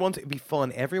super haunted ones. It'd be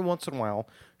fun every once in a while.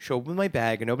 Show up with my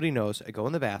bag and nobody knows. I go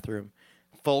in the bathroom,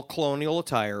 full colonial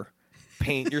attire,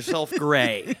 paint yourself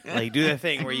gray, like do the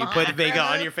thing where you put a big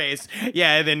on your face,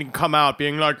 yeah, and then come out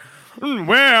being like,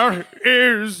 "Where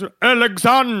is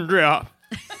Alexandria?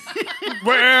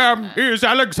 Where is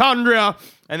Alexandria?"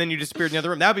 And then you disappeared in the other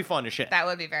room. That'd be fun as shit. That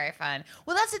would be very fun.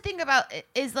 Well, that's the thing about it,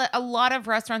 is that a lot of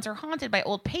restaurants are haunted by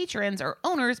old patrons or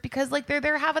owners because like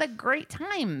they're having a great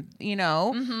time,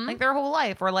 like their whole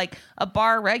life, or like a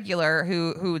bar regular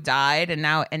who died and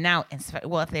now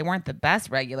well, if they weren't the best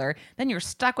regular, then you're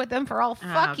stuck with them for all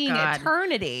fucking God.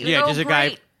 eternity. Yeah, just a guy-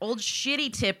 great. Old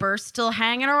shitty tipper still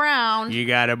hanging around. You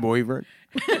got a boyfriend?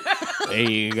 Hey,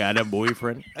 you got a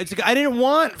boyfriend? I didn't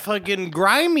want fucking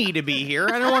Grimy to be here.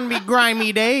 I don't want to be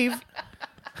Grimy Dave.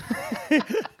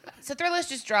 So Thrillist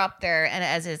just dropped there, and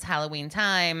as is Halloween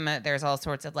time, there's all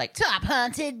sorts of like top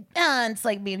haunted hunts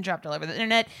like being dropped all over the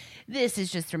internet. This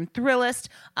is just from Thrillist,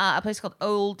 a place called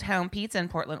Old Town Pizza in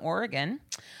Portland, Oregon.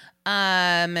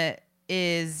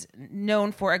 Is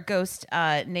known for a ghost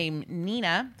named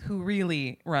Nina, who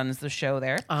really runs the show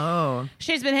there. Oh.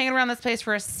 She's been hanging around this place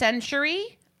for a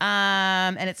century,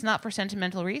 and it's not for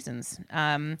sentimental reasons.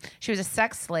 She was a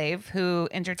sex slave who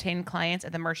entertained clients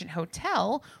at the Merchant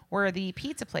Hotel, where the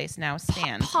pizza place now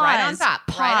stands. Pause. Right on top.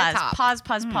 Pause. Right on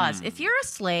top. Pause. If you're a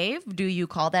slave, do you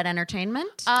call that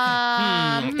entertainment?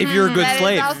 If you're a good That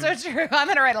slave. is also true. I'm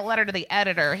going to write a letter to the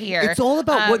editor here. It's all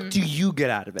about what do you get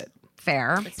out of it.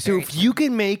 Fair. So if you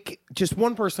can make just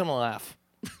one person laugh,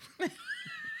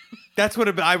 that's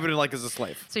what I would like as a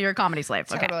slave. So you're a comedy slave.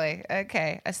 Okay. Totally.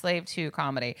 Okay. A slave to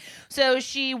comedy. So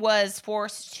she was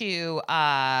forced to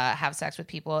have sex with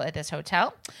people at this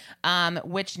hotel,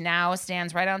 which now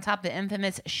stands right on top of the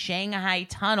infamous Shanghai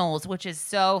tunnels, which is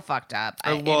so fucked up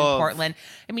in Portland.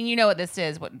 I mean, you know what this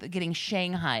is, what getting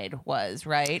Shanghaied was,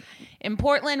 right? In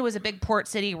Portland was a big port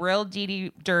city, real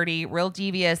dirty, real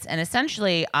devious. And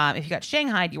essentially, if you got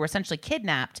Shanghaied, you were essentially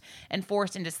kidnapped and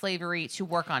forced into slavery to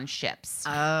work on ships.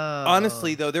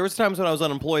 Honestly, though, there was times when I was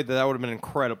unemployed that would have been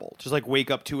incredible. Just like wake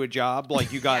up to a job,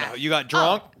 like you got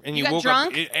drunk and you got woke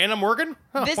drunk? up and I'm working.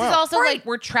 Huh, This wow. is also like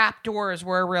where trap doors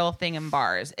were a real thing in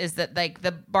bars. Is that like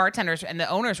the bartenders and the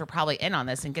owners were probably in on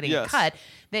this and getting Yes. cut.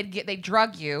 They'd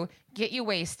drug you, get you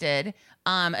wasted.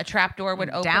 A trap door would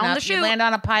open Down up. the chute. You'd land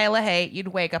on a pile of hay. You'd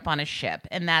wake up on a ship,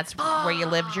 and that's where you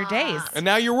lived your days. And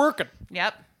now you're working.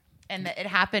 Yep. And it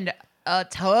happened A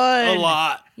ton. A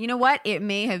lot. You know what? It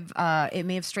may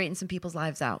have straightened some people's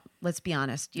lives out. Let's be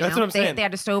honest. That's what I'm saying. They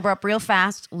had to sober up real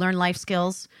fast, learn life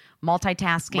skills,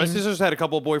 multitasking. My sister's had a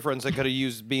couple of boyfriends that could have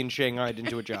used being Shanghaied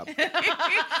into a job.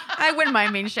 I wouldn't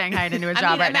mind being Shanghaied into a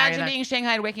job right now. Imagine being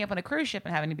Shanghaied, waking up on a cruise ship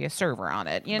and having to be a server on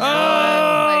it. You know,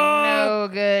 like no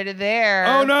good there.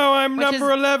 Oh no, I'm Which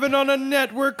number is- 11 on a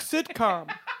network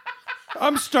sitcom.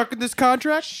 I'm stuck in this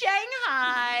contract.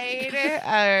 Shanghaied.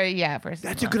 Yeah, first.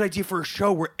 That's a good idea for a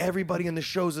show where everybody in the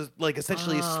shows is like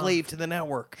essentially a slave to the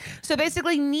network. So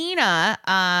basically,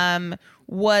 Nina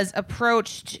was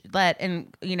approached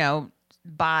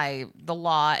by the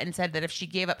law and said that if she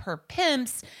gave up her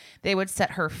pimps, they would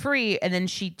set her free. And then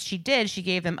she did. She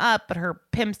gave them up, but her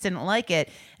pimps didn't like it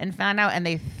and found out, and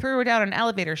they threw her down an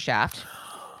elevator shaft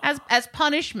as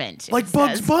punishment. it Like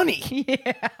Bugs says. Bunny.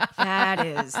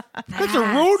 That's That's a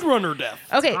Roadrunner death.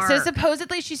 Okay, so dark.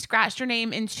 supposedly she scratched her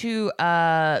name into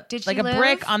Did like she a live?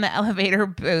 brick on the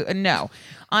elevator. No,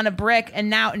 on a brick, and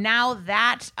now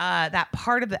that that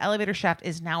part of the elevator shaft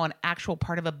is now an actual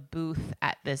part of a booth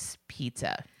at this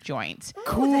pizza joint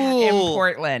Cool. in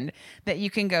Portland that you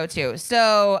can go to.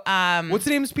 So What's the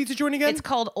name of this pizza joint again? it's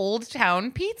called Old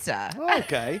Town Pizza.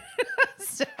 Okay.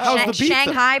 So- How's the pizza?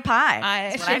 Shanghai pie.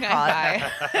 That's what I call it.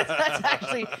 Shanghai pie. That's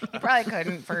actually you probably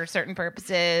couldn't for certain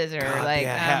purposes or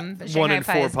yeah, but one Shanghai in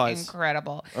pie four is pies.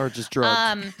 incredible. Or just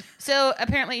drugs. So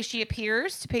apparently she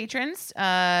appears to patrons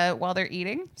while they're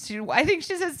eating. I think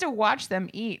she says to watch them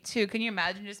eat too. Can you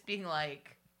imagine just being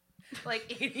like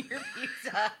eating your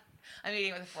pizza? I'm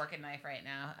eating with a fork and knife right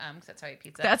now, because that's how I eat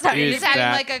pizza. That's how you Is just having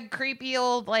that- like a creepy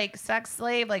old like sex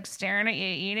slave like staring at you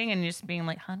eating and just being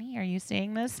like, "Honey, are you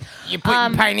seeing this?" You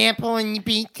putting pineapple on your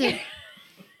pizza?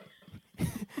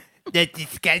 That's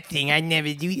disgusting. I'd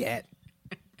never do that.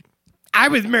 I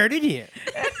was murdered here.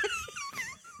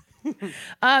 You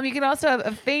can also have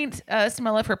a faint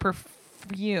smell of her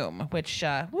perfume, which,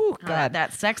 God.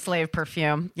 That sex slave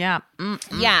perfume. Yeah.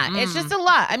 Yeah, it's just a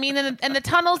lot. I mean, and the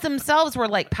tunnels themselves were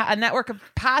like a network of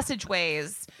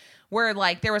passageways where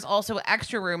like there was also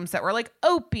extra rooms that were like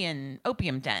opium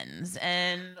dens.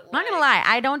 And I'm not gonna lie,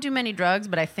 I don't do many drugs,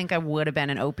 but I think I would have been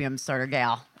an opium sort of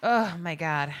gal. oh my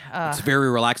God. It's very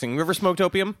relaxing. You ever smoked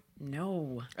opium?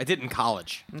 No. I did in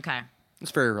college. Okay.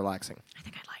 It's very relaxing. I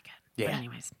think I'd like it. Yeah. But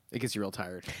anyways. It gets you real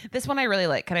tired. This one I really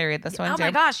like. Can I read this one Oh too?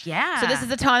 my gosh, yeah. So this is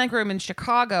the Tonic Room in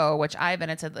Chicago, which I've been.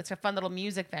 It's a fun little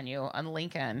music venue on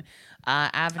Lincoln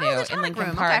Avenue the in Tonic Lincoln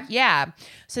Room, Park. okay. Yeah.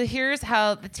 So here's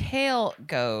how the tale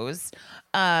goes: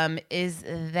 is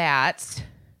that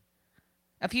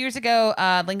a few years ago,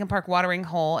 Lincoln Park Watering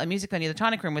Hole, a music venue, the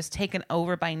Tonic Room, was taken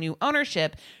over by new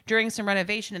ownership. During some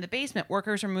renovation in the basement,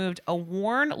 workers removed a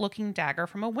worn-looking dagger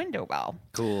from a window well.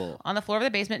 Cool. On the floor of the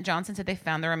basement, Johnson said they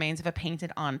found the remains of a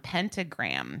painted-on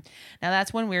pentagram. Now,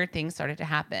 that's when weird things started to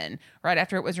happen. Right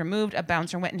after it was removed, a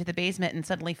bouncer went into the basement and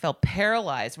suddenly felt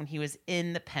paralyzed when he was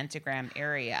in the pentagram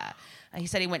area. He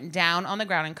said he went down on the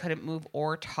ground and couldn't move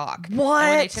or talk. What? And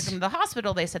when they took him to the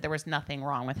hospital, they said there was nothing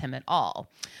wrong with him at all.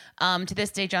 To this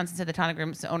day, Johnson said the Tonic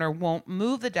Room's owner won't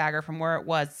move the dagger from where it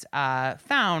was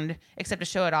found, except to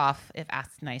show it off if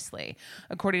asked nicely.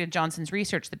 According to Johnson's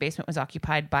research, the basement was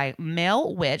occupied by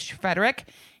male witch Frederick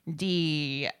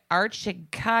de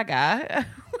Archicaga.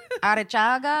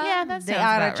 Arichaga? Yeah, that The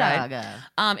sounds about right.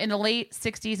 Arichaga. In the late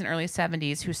 60s and early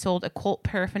 70s, who sold occult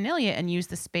paraphernalia and used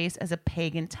the space as a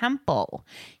pagan temple.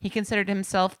 He considered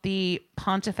himself the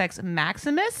Pontifex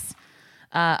Maximus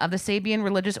of the Sabian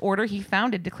religious order he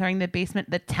founded, declaring the basement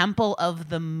the Temple of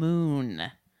the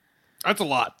Moon. That's a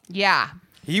lot. Yeah.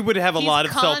 He would have a He's lot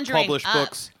of conjuring self-published up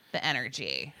books. The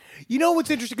energy. You know what's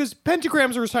interesting? Because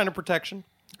pentagrams are a sign of protection.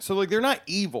 So, like, they're not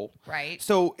evil. Right.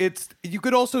 So, you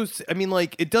could also, I mean,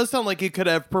 like, it does sound like it could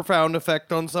have profound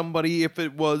effect on somebody if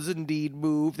it was indeed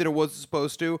moved and it wasn't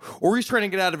supposed to. Or he's trying to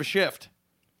get out of a shift.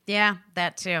 Yeah,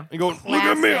 that too. And going, look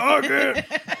at me, I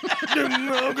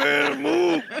can't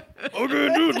move. I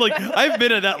can't do it. Like, I've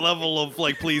been at that level of,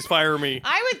 like, please fire me.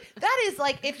 That is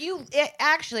like, if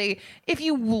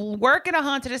you work in a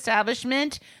haunted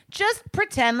establishment, just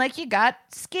pretend like you got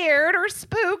scared or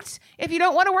spooked if you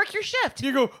don't want to work your shift.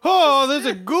 You go, oh, there's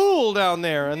a ghoul down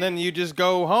there. And then you just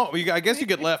go home. I guess you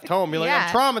get left home. You're like,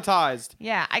 Yeah. I'm traumatized.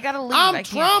 Yeah, I gotta leave. I'm I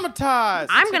can't. traumatized.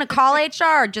 I'm going to call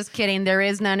HR. Just kidding. There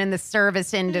is none in the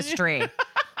service industry.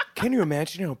 Can you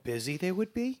imagine how busy they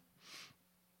would be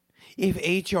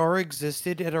if HR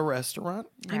existed at a restaurant?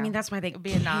 I mean, that's why they It would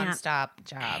be a can't nonstop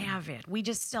job. have it. We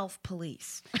just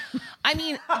self-police. I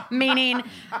mean,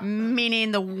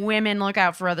 meaning the women look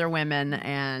out for other women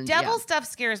and devil yeah. stuff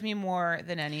scares me more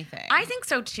than anything. I think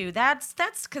so too. That's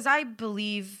because I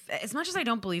believe, as much as I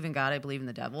don't believe in God, I believe in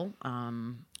the devil.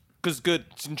 Because good,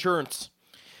 it's insurance.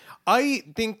 I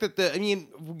think that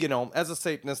as a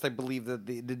Satanist, I believe that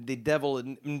the devil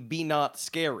be not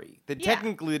scary. That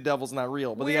technically the devil's not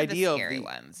real, but We're the idea the scary of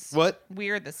ones. What?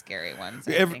 We're the scary ones,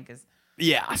 I think is.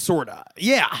 Yeah, sorta.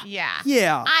 Yeah.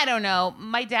 Yeah. I don't know.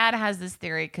 My dad has this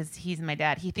theory because he's my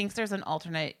dad. He thinks there's an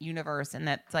alternate universe and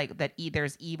that's like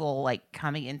there's evil like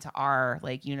coming into our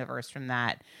like universe from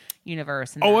that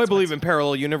universe. And I believe in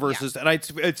parallel universes. And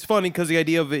it's funny because the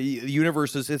idea of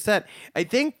universes is that I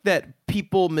think that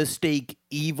people mistake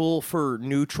evil for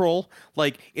neutral.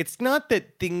 Like, it's not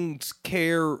that things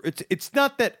care. It's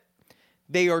not that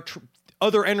they are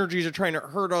other energies are trying to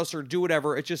hurt us or do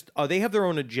whatever. It's just they have their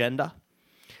own agenda.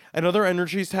 And other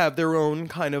energies have their own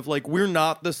kind of like, we're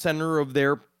not the center of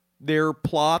their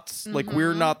plots. Like,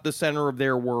 we're not the center of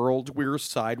their world. We're a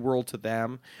side world to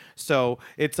them. So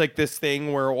it's like this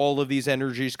thing where all of these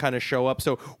energies kind of show up.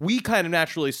 So we kind of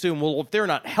naturally assume, well, if they're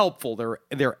not helpful,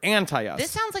 they're anti us.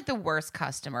 This sounds like the worst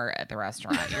customer at the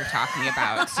restaurant you're talking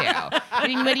about, too. What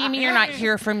do you mean you're not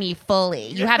here for me fully?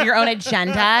 You have your own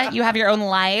agenda? You have your own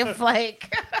life?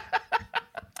 Like...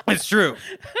 It's true.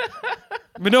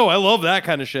 But no, I love that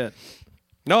kind of shit.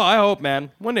 No, I hope,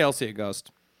 man. One day I'll see a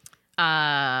ghost.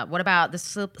 What about the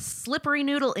Slippery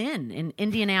Noodle Inn in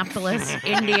Indianapolis,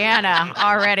 Indiana?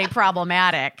 Already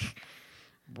problematic.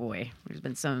 Boy, there's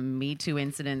been some Me Too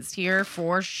incidents here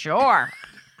for sure.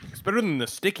 It's better than the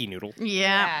sticky noodle.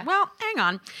 Yeah. Well, hang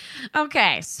on.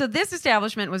 Okay, so this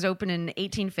establishment was opened in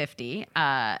 1850,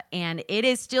 and it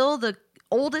is still the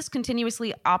oldest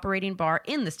continuously operating bar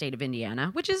in the state of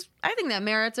Indiana, which is, I think that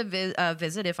merits a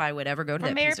visit if I would ever go to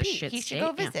that Mayor piece of Pete, shit he state. should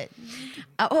go visit.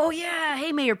 Yeah.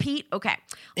 Hey, Mayor Pete. Okay.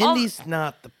 Indy's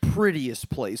not the prettiest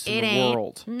place in the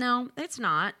world. No, it's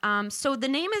not. So the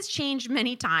name has changed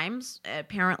many times.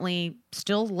 Apparently,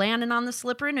 still landing on the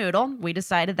slippery noodle. We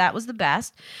decided that was the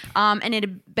best. And it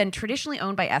had been traditionally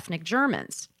owned by ethnic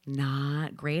Germans.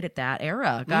 Not great at that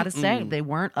era. Gotta say, they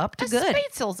weren't up to good.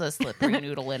 Spatzel's a slippery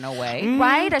noodle in a way.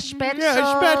 Right? A spätzle. Yeah,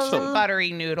 a spätzle.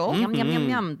 Buttery noodle. Yum, yum, yum,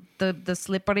 yum. The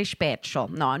slippery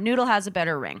spätzle. No, noodle has a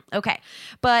better ring. Okay.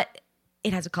 But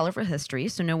it has a colorful history,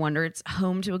 so no wonder it's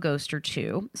home to a ghost or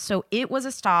two. So it was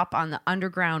a stop on the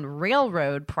Underground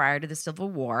Railroad prior to the Civil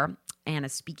War, and a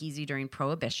speakeasy during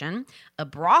Prohibition, a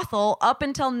brothel up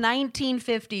until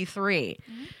 1953.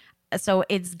 So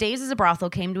its days as a brothel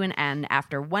came to an end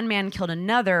after one man killed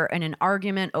another in an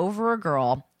argument over a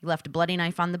girl. He left a bloody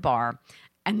knife on the bar.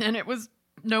 And then it was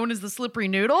known as the Slippery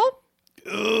Noodle.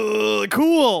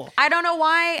 Cool. I don't know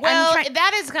why. Well,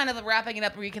 that is kind of the wrapping it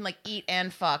up where you can like eat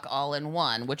and fuck all in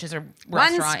one, which is a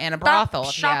restaurant and a brothel.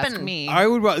 If you ask me, I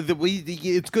would.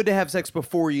 It's good to have sex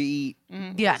before you eat.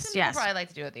 Yes. I'd probably like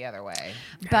to do it the other way.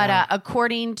 But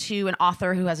according to an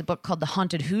author who has a book called The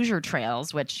Haunted Hoosier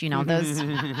Trails, which, you know, those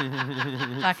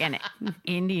fucking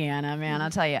Indiana, man, I'll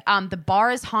tell you. The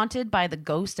bar is haunted by the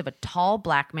ghost of a tall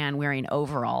black man wearing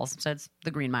overalls. So it's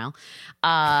the Green Mile.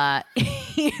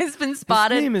 He has been spotted.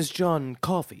 His name is John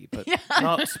Coffey, but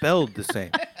not spelled the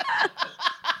same.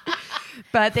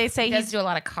 But they say He does do a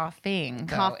lot of coughing.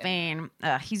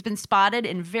 He's been spotted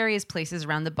in various places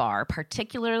around the bar,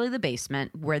 particularly the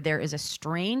basement, where there is a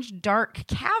strange dark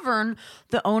cavern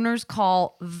the owners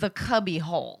call the Cubby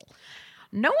Hole.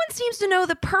 No one seems to know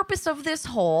the purpose of this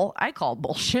hole. I call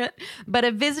bullshit. But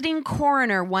a visiting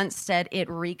coroner once said it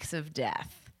reeks of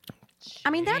death.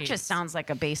 I mean, that just sounds like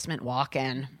a basement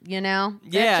walk-in, you know?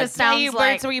 Yeah. It just sounds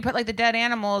like... It's where you put like the dead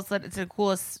animals. That it's the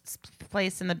coolest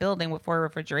place in the building for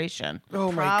refrigeration.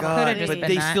 Oh my Probably. god! Could've But just they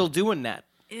been that. still doing that?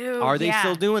 Ew, Are they yeah.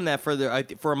 still doing that for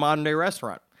a modern day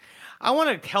restaurant? I want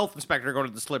a health inspector to go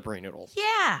to the Slippery Noodle.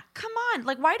 Yeah, come on.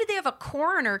 Like, why did they have a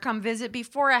coroner come visit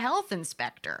before a health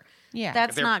inspector? Yeah.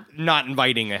 That's They're not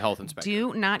inviting a health inspector.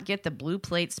 Do not get the blue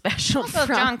plate special Also,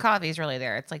 from... John Coffey's really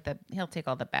there. It's like he'll take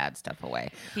all the bad stuff away.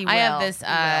 He I have will.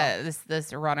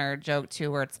 this runner joke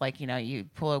too, where it's like, you know, you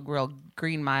pull a real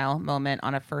Green Mile moment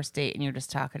on a first date, and you're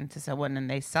just talking to someone, and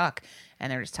they suck,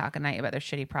 and they're just talking at you about their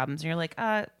shitty problems, and you're like,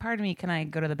 pardon me, can I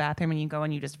go to the bathroom? And you go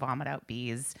and you just vomit out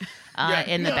bees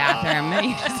in the bathroom, and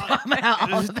you just vomit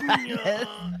out all the bad.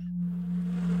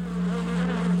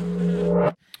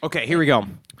 Okay, here we go.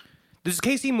 This is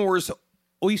Casey Moore's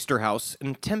Oyster House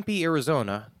in Tempe,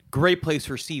 Arizona. Great place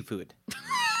for seafood.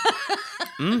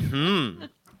 I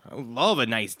love a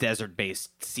nice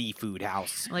desert-based seafood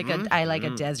house. I like a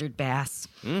desert bass.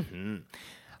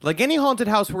 Like any haunted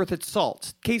house worth its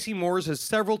salt, Casey Moore's has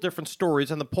several different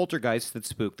stories on the poltergeists that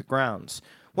spook the grounds.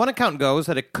 One account goes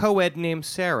that a co-ed named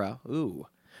Sarah, who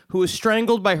was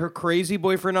strangled by her crazy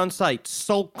boyfriend on site,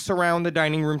 sulks around the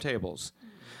dining room tables.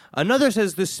 Another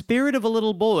says the spirit of a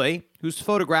little boy, whose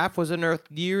photograph was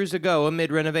unearthed years ago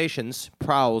amid renovations,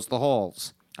 prowls the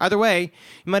halls. Either way,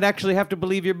 you might actually have to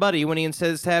believe your buddy when he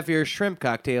insists half your shrimp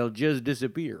cocktail just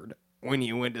disappeared when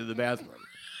you went to the bathroom.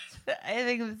 I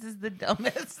think this is the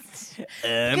dumbest.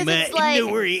 It's like,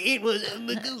 don't worry, it was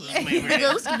the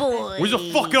ghost boy. Where's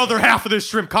the fucking other half of this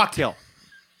shrimp cocktail?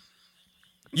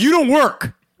 You don't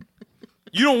work.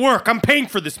 You don't work. I'm paying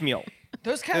for this meal.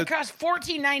 Those kind of cost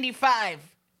 $14.95.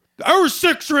 There were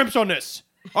 6 shrimps on this.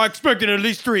 I expected at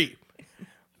least 3.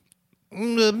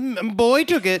 The boy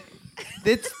took it.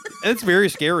 It's very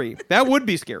scary. That would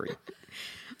be scary.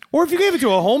 Or if you gave it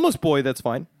to a homeless boy, that's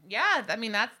fine. Yeah, I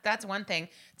mean that's one thing.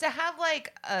 To have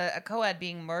like a co-ed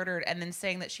being murdered and then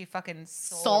saying that she fucking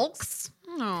sulks.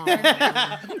 No.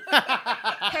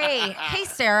 Hey,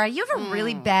 Sarah, you have a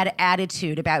really bad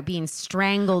attitude about being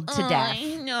strangled to death.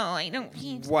 No, I don't.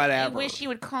 Whatever. I wish he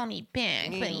would call me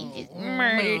back, but he just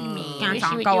murdered me. I wish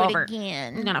Don't he would go do over. it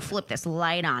again. I'm gonna flip this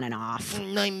light on and off.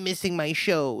 I'm missing my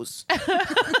shows.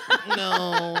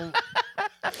 No.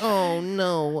 Oh,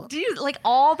 no. Do you like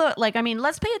all the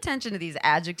let's pay attention to these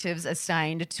adjectives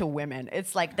assigned to women.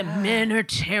 It's like the men are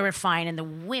terrifying and the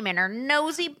women are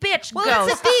nosy bitch Well,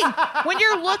 ghosts. that's the thing. When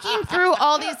you're looking through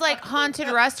all these like haunted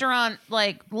restaurant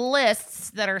like lists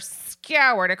that are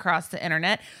scoured across the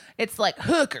internet, it's like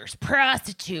hookers,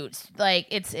 prostitutes, like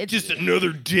it's Just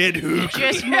another dead hooker.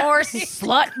 Just more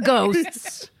slut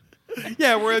ghosts.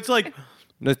 Yeah, where it's like,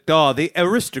 the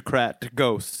aristocrat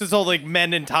ghosts. It's all like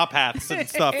men in top hats and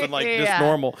stuff and like just Yeah.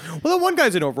 normal. Well, the one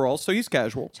guy's in overalls, so he's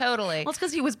casual. totally. Well, it's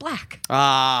because he was black.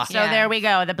 Ah. So Yeah. there we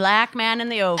go. The black man in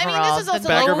the I overalls. mean, this is also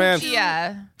bagger like, pants.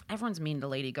 yeah. Everyone's mean to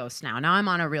lady ghosts now. Now I'm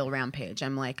on a real rampage.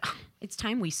 I'm like, it's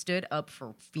time we stood up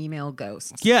for female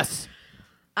ghosts. Yes.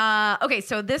 Okay,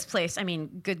 so this place, I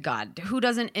mean, good God, who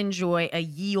doesn't enjoy a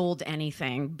ye old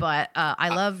anything? But I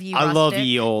love ye. I love Rustic.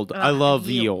 ye old. I love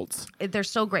Ye ye Olde. olds. They're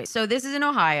so great. So this is in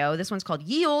Ohio. This one's called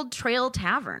Ye Old Trail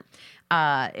Tavern.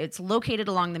 It's located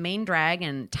along the main drag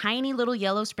in tiny little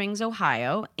Yellow Springs,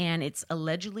 Ohio, and it's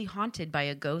allegedly haunted by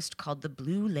a ghost called the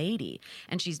Blue Lady.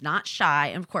 And she's not shy.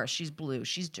 And of course, she's blue.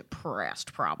 She's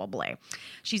depressed, probably.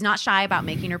 She's not shy about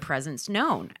making her presence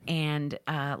known. And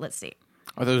let's see.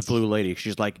 Oh, there's a blue lady.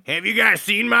 She's like, have you guys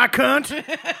seen my cunt?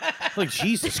 Like,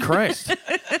 Jesus Christ.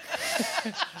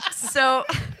 So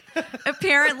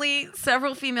apparently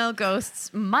several female ghosts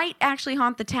might actually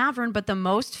haunt the tavern, but the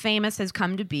most famous has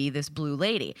come to be this Blue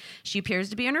Lady. She appears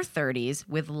to be in her 30s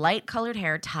with light colored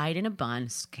hair tied in a bun,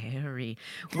 scary,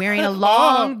 wearing a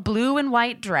long blue and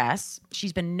white dress.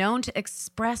 She's been known to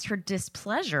express her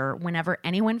displeasure whenever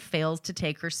anyone fails to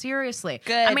take her seriously.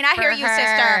 Good I mean, I hear for you, her.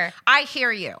 sister. I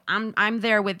hear you. I'm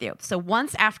there with you. So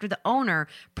once after the owner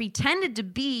pretended to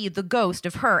be the ghost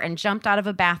of her and jumped out of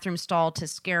a bathroom stall to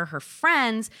scare her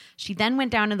friends, she then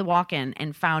went down to the walk-in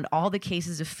and found all the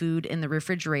cases of food in the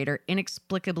refrigerator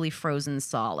inexplicably frozen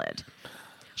solid.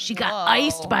 She got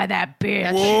iced by that bitch.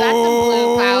 That's some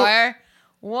blue power.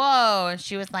 Whoa. And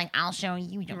she was like, I'll show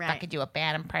you. You don't Right. fucking do a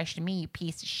bad impression of me, you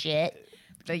piece of shit.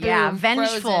 But yeah, Boom,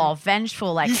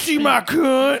 vengeful. Like You see my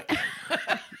cunt?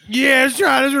 Yeah, that's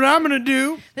right. That's what I'm going to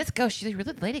do. This ghost,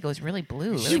 the lady goes really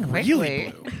blue She's really quickly.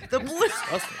 really blue. the blue.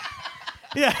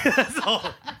 Yeah, that's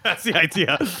all. That's the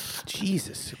idea.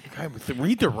 Jesus.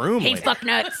 Read the room. Hey, lady. fuck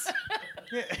nuts.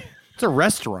 It's a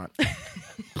restaurant.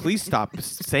 Please stop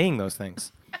saying those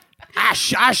things. I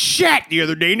shat the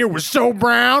other day and it was so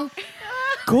brown.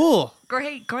 Cool.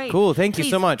 Great. Cool, thank you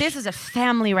so Please, much. This is a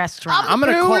family restaurant. I'm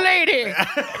going to call... lady.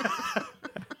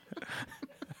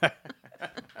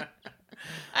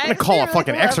 I'm going to call a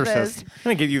fucking exorcist. I'm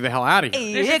going to get you the hell out of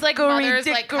here. There's just like Hickory mothers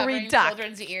like dickory covering dock.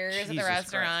 children's ears at the Jesus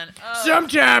restaurant. Oh.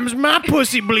 Sometimes my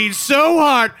pussy bleeds so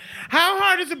hard. How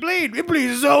hard does it bleed? It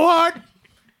bleeds so hard.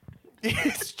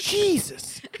 It's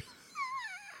Jesus.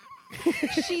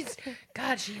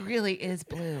 God, she really is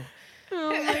blue.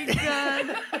 Oh my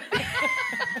God.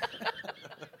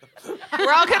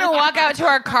 We're all gonna walk out to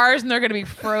our cars and they're gonna be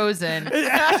frozen.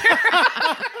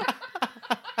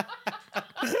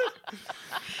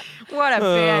 What a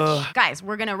bitch. Guys,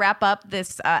 we're going to wrap up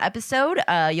this episode.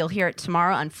 You'll hear it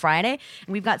tomorrow on Friday.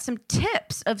 And we've got some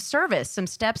tips of service, some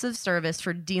steps of service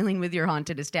for dealing with your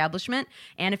haunted establishment,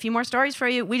 and a few more stories for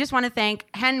you. We just want to thank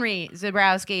Henry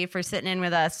Zebrowski for sitting in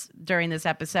with us during this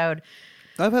episode.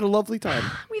 I've had a lovely time.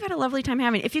 We've had a lovely time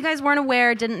having it. If you guys weren't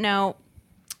aware, didn't know,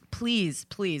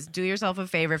 please do yourself a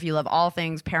favor if you love all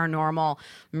things paranormal,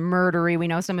 murdery. We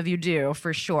know some of you do,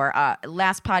 for sure.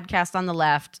 Last Podcast on the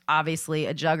Left, obviously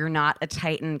a juggernaut, a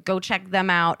titan. Go check them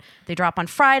out. They drop on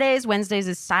Fridays. Wednesdays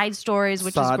is Side Stories,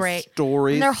 which is great.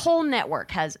 Stories. And their whole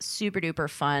network has super duper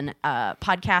fun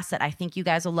podcasts that I think you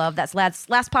guys will love. That's Last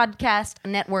Podcast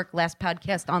Network, Last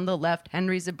Podcast on the Left,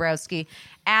 Henry Zebrowski,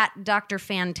 at Dr.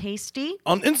 Fantasty.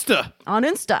 On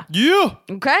Insta. Yeah.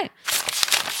 Okay.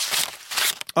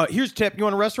 Here's a tip. You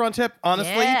want a restaurant tip?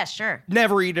 Honestly? Yeah, sure.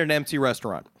 Never eat at an empty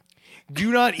restaurant.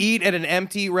 Do not eat at an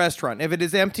empty restaurant. If it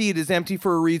is empty, it is empty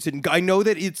for a reason. I know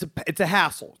that it's a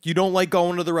hassle. You don't like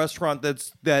going to the restaurant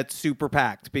that's super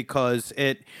packed because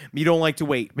you don't like to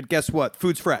wait. But guess what?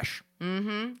 Food's fresh.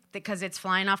 Mm-hmm. Because it's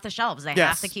flying off the shelves. They Yes.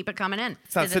 have to keep it coming in.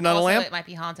 It's not sitting on a lamp. It might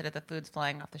be haunted if the food's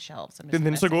flying off the shelves. And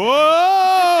then it's like,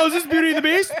 whoa, is this Beauty and the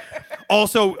Beast?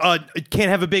 Also, it can't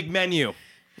have a big menu.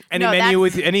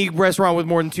 Any restaurant with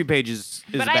more than 2 pages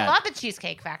is But bad. I love the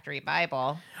Cheesecake Factory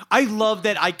Bible. I love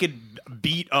that I could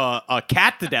beat a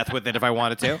cat to death with it if I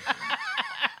wanted to.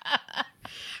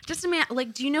 Just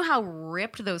imagine, do you know how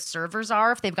ripped those servers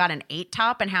are if they've got an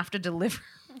 8-top and have to deliver?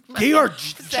 They are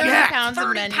 30 jacked. pounds of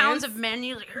 30 menus. pounds of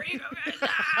menus. Like, here you go,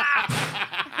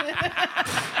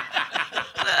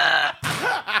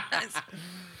 guys.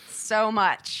 So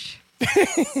much.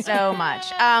 So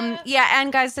much.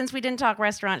 And guys, since we didn't talk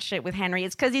restaurant shit with Henry,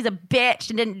 it's because he's a bitch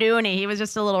and didn't do any. He was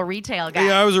just a little retail guy.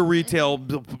 Yeah, I was a retail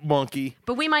monkey.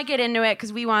 But we might get into it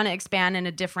because we want to expand in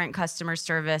a different customer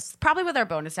service, probably with our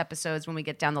bonus episodes when we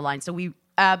get down the line. So we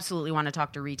absolutely want to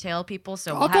talk to retail people.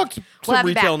 So I'll talk to some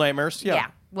retail nightmares. Yeah.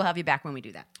 We'll have you back when we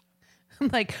do that.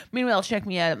 Meanwhile, check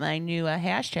me out at my new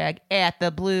hashtag at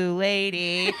the Blue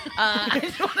Lady.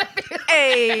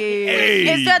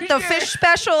 Hey, is that the fish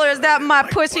special or is that my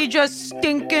pussy just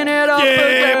stinking it up?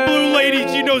 Yeah, Blue Lady,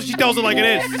 she knows, she tells it like it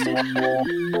is.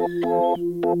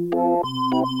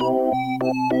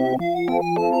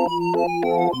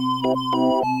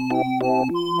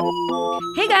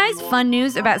 Hey guys, fun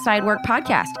news about Sidework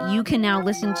Podcast. You can now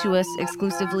listen to us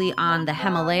exclusively on the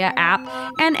Himalaya app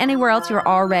and anywhere else you're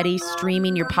already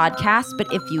streaming your podcast. But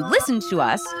if you listen to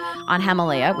us on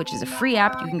Himalaya, which is a free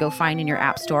app you can go find in your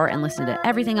app store and listen to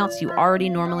everything else you already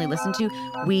normally listen to,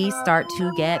 we start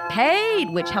to get paid,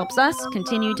 which helps us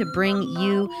continue to bring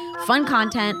you fun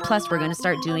content. Plus, we're going to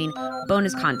start doing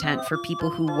bonus content for people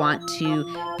who want to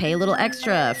pay a little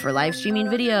extra for live streaming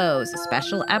videos,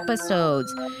 special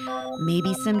episodes,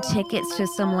 maybe some tickets to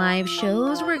some live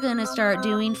shows we're going to start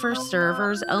doing for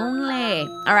servers only.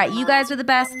 All right, you guys are the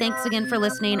best. Thanks again for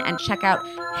listening, and check out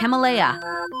Himalaya.